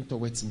started coming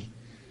towards me.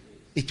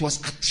 It was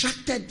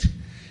attracted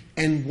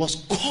and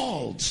was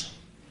called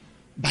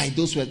by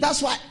those words.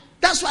 That's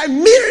why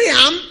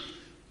Miriam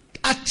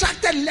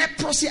attracted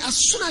leprosy as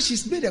soon as she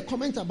made a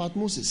comment about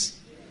Moses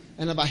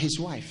and about his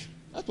wife.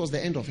 That was the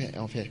end of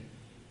her.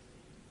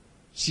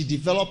 She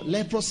developed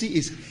leprosy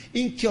is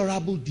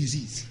incurable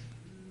disease.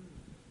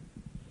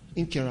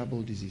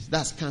 Incurable disease.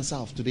 That's cancer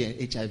of today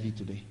and HIV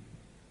today.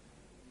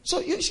 So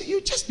you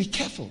just be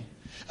careful.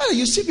 And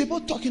you see people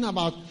talking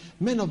about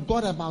men of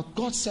God, about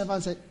God's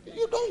servants.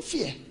 You don't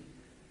fear.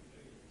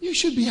 You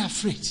should be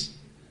afraid.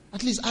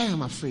 At least I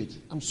am afraid.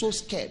 I'm so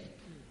scared.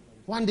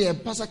 One day a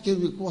pastor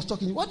was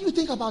talking. What do you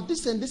think about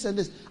this and this and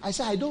this? I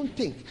said, I don't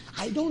think.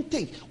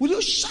 Will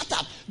you shut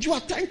up? You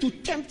are trying to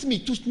tempt me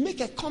to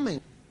make a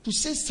comment, to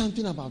say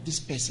something about this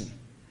person.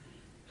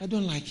 I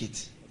don't like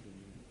it.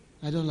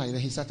 I don't like that.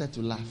 He started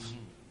to laugh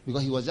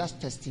because he was just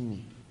testing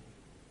me.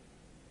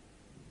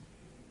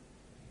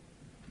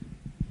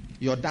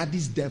 Your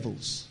daddy's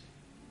devils,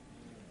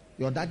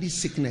 your daddy's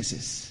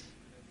sicknesses,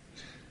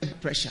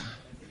 pressure,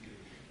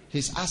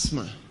 his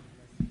asthma,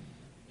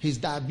 his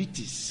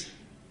diabetes,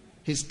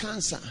 his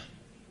cancer,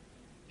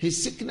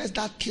 his sickness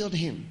that killed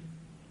him,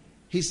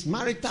 his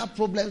marital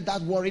problems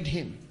that worried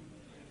him,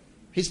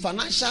 his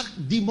financial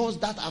demons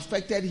that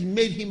affected him,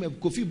 made him a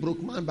coffee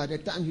broke man by the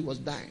time he was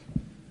dying.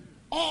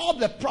 All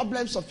the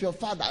problems of your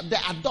father, the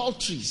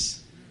adulteries,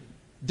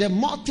 the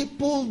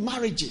multiple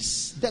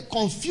marriages, the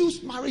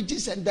confused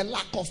marriages, and the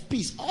lack of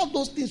peace, all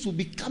those things will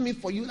be coming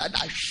for you like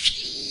that.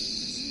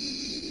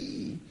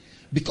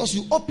 Because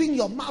you open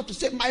your mouth to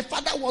say, my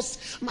father was.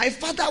 You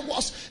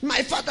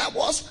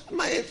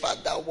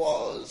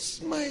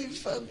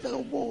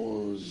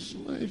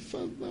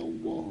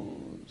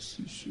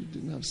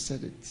shouldn't have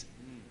said it.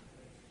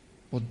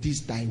 But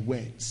these thy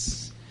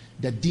words,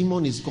 the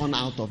demon is gone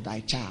out of thy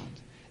child.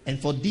 And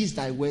for these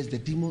thy words, the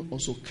demon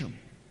also come.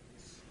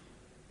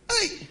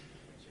 Hey!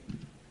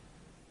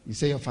 You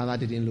say your father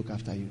didn't look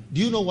after you.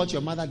 Do you know what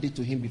your mother did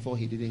to him before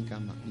he didn't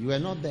come back? You were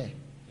not there.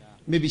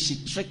 Maybe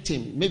she tricked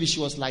him. Maybe she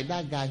was like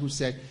that guy who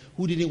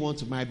didn't want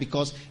to marry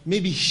because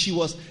maybe he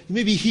was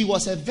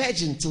a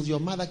virgin till your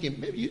mother came.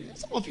 Maybe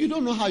some of you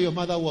don't know how your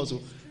mother was.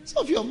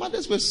 Some of your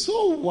mothers were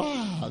so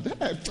wild.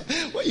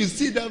 When you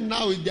see them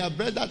now with their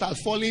breasts that are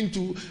falling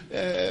to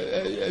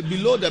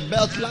below the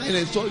belt line,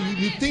 and so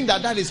you think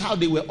that is how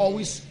they were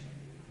always.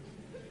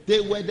 They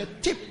were the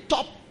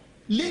tip-top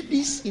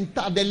ladies in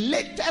town, the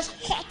latest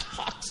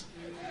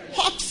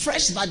hot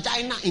fresh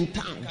vagina in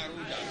town,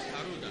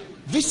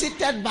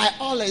 visited by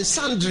all and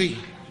sundry.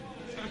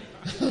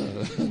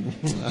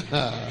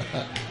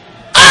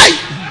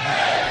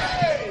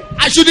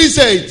 I shouldn't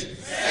say it.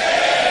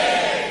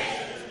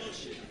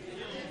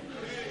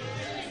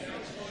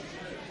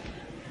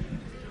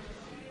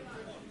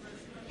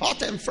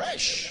 Hot and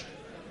fresh.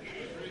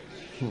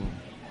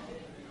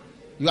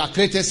 You are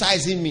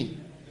criticizing me.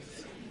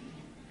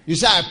 You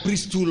say I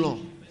preach too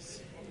long.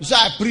 You say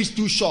I preach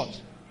too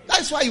short.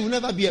 That's why you will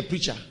never be a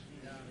preacher.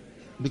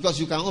 Because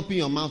you can open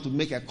your mouth to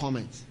make a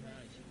comment.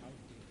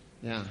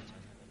 Yeah.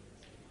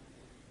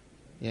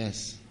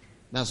 Yes.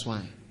 That's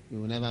why you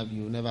will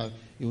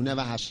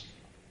never have.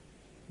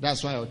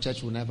 That's why your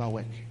church will never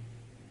work.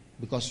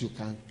 Because you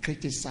can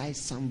criticize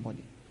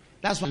somebody.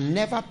 That's why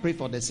never pray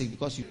for the sick,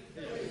 because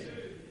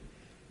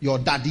your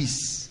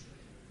daddy's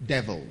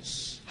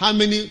devils. How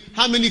many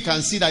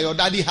can see that your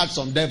daddy had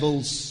some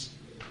devils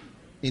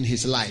in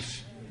his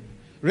life?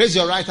 Raise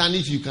your right hand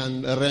if you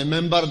can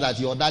remember that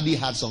your daddy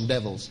had some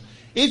devils.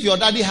 If your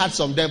daddy had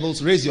some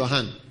devils, raise your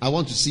hand. I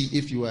want to see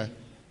if you were.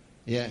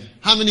 Yeah.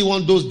 How many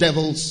want those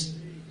devils?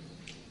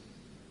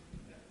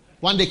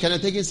 One day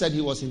Kenneth Hagin said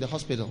he was in the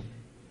hospital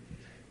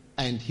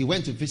and he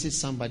went to visit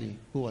somebody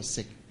who was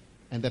sick,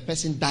 and the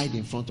person died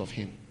in front of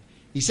him.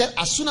 He said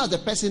as soon as the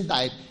person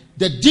died,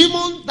 the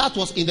demon that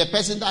was in the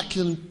person that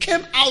killed him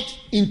came out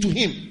into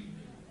him.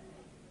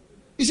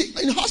 You see,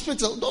 in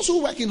hospital, those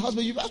who work in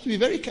hospital, you have to be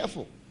very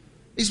careful.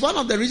 It's one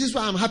of the reasons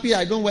why I'm happy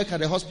I don't work at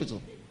the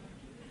hospital.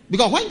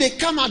 Because when they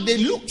come out, they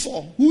look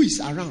for who is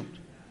around.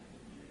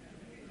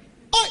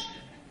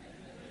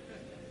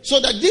 So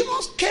the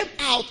demons came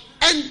out,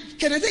 and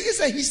Kenneth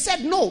Hagin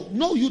said,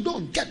 no, you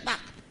don't. Get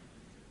back.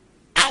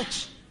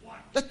 Out.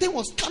 The thing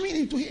was coming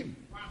into him.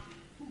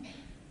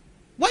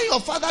 When your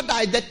father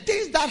died, the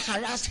things that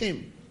harassed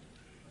him,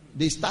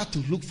 they start to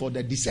look for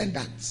the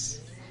descendants.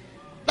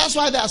 That's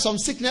why there are some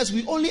sickness,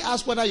 we only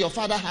ask whether your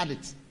father had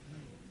it.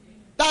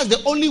 That's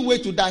the only way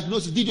to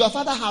diagnose it. Did your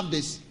father have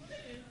this?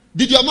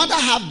 Did your mother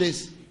have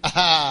this?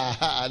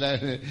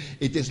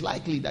 It is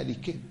likely that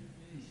it came.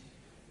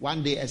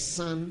 One day a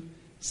son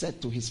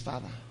said to his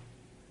father,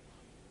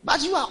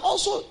 but you are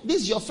also,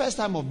 this is your first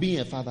time of being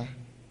a father.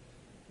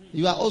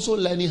 You are also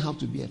learning how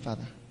to be a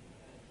father.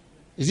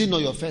 Is it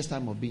not your first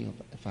time of being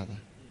a father?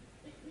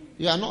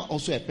 You are not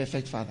also a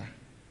perfect father.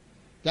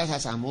 Just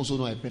as I'm also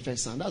not a perfect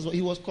son. That's what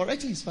he was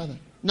correcting his father.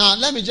 Now,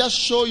 let me just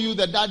show you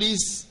the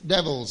daddy's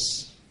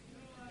devils.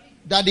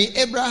 Daddy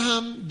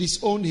Abraham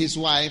disowned his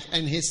wife,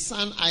 and his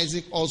son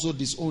Isaac also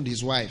disowned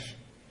his wife.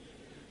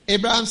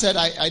 Abraham said,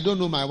 I don't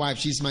know my wife,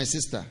 she's my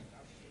sister.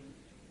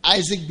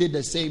 Isaac did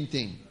the same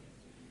thing.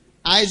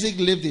 Isaac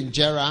lived in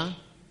Gerar.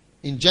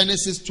 In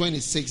Genesis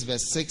 26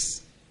 verse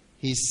 6,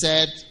 he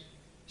said,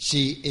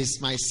 she is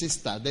my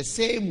sister. The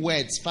same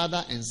words,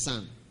 father and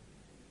son.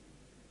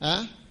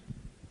 Huh?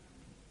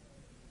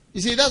 You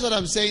see, that's what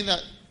I'm saying,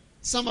 that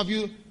some of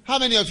you, how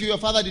many of you, your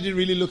father didn't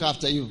really look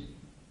after you?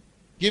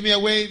 Give me a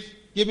wave.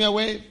 Give me a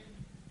wave.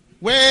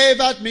 Wave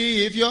at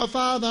me if your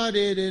father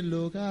didn't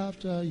look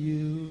after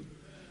you.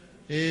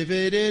 If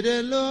he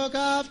didn't look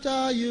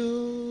after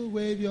you,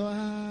 wave your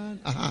hand.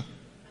 Uh-huh.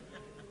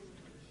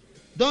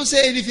 Don't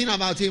say anything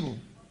about him.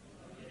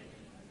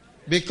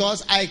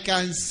 Because I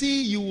can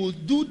see you will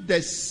do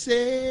the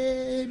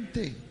same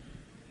thing.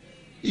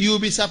 You will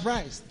be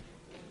surprised.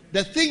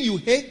 The thing you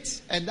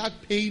hate and that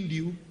pained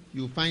you,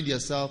 you find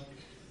yourself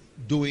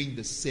doing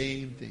the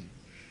same thing.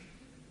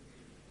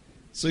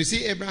 So you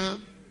see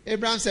Abraham?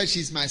 Abraham said,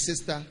 she's my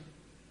sister.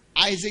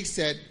 Isaac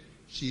said,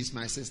 she's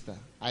my sister.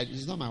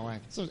 She's not my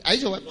wife. So I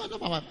said, no,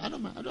 not my wife. I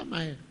don't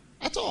mind her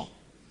at all.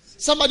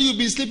 Somebody you've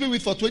been sleeping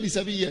with for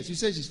 27 years. You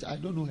say, I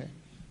don't know her.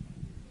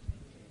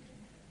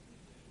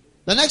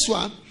 The next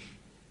one,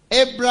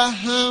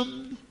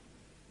 Abraham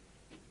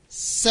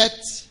set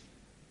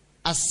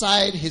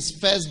aside his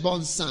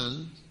firstborn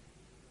son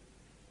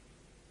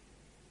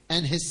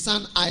and his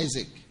son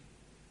Isaac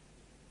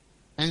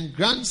and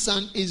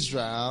grandson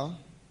Israel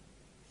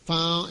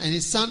and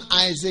his son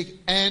Isaac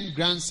and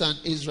grandson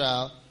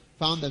Israel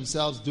found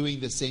themselves doing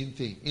the same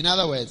thing. In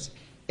other words,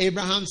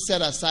 Abraham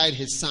set aside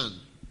his son.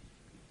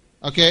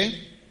 Okay?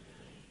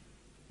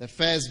 The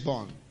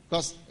firstborn.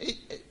 Because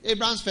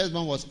Abraham's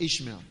firstborn was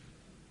Ishmael.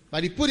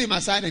 But he put him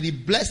aside and he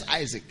blessed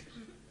Isaac.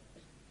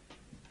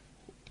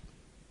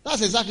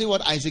 That's exactly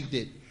what Isaac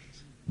did.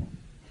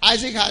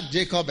 Isaac had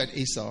Jacob and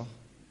Esau.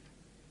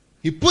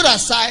 He put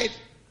aside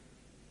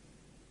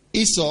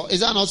Esau.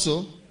 Is that not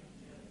so?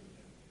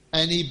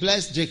 And he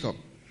blessed Jacob.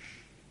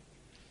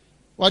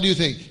 What do you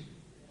think?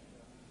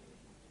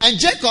 And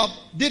Jacob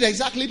did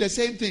exactly the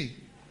same thing.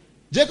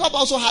 Jacob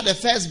also had a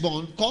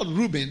firstborn called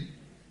Reuben.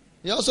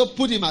 He also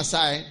put him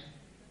aside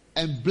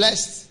and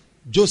blessed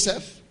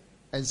Joseph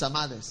and some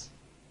others.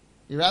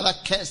 He rather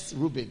cursed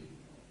Reuben.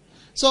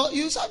 So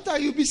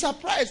sometimes you'll be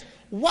surprised.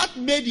 What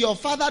made your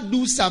father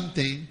do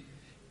something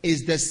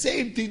is the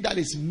same thing that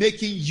is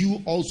making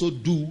you also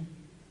do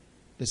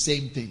the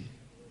same thing.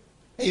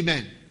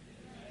 Amen.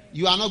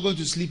 You are not going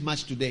to sleep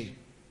much today.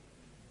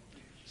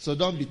 So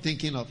don't be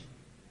thinking of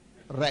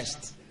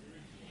rest.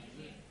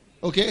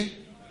 Okay?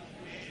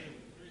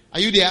 Are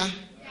you there?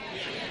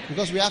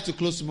 Because we have to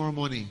close tomorrow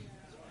morning.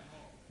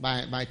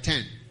 By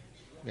 10.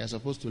 We are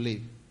supposed to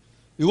leave.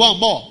 We want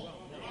more.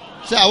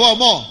 Say, I want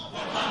more.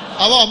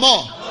 I want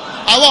more.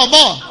 I want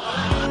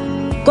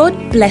more.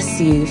 God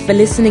bless you for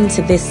listening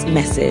to this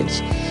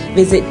message.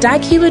 Visit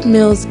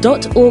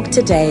daghewardmills.org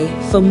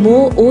today for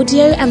more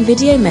audio and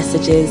video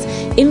messages,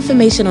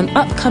 information on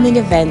upcoming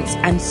events,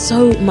 and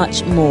so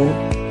much more.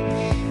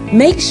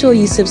 Make sure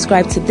you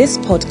subscribe to this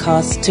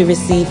podcast to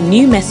receive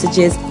new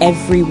messages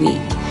every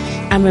week.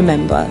 And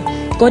remember,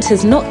 God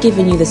has not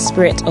given you the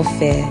spirit of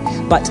fear,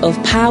 but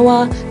of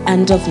power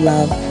and of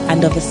love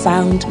and of a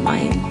sound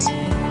mind.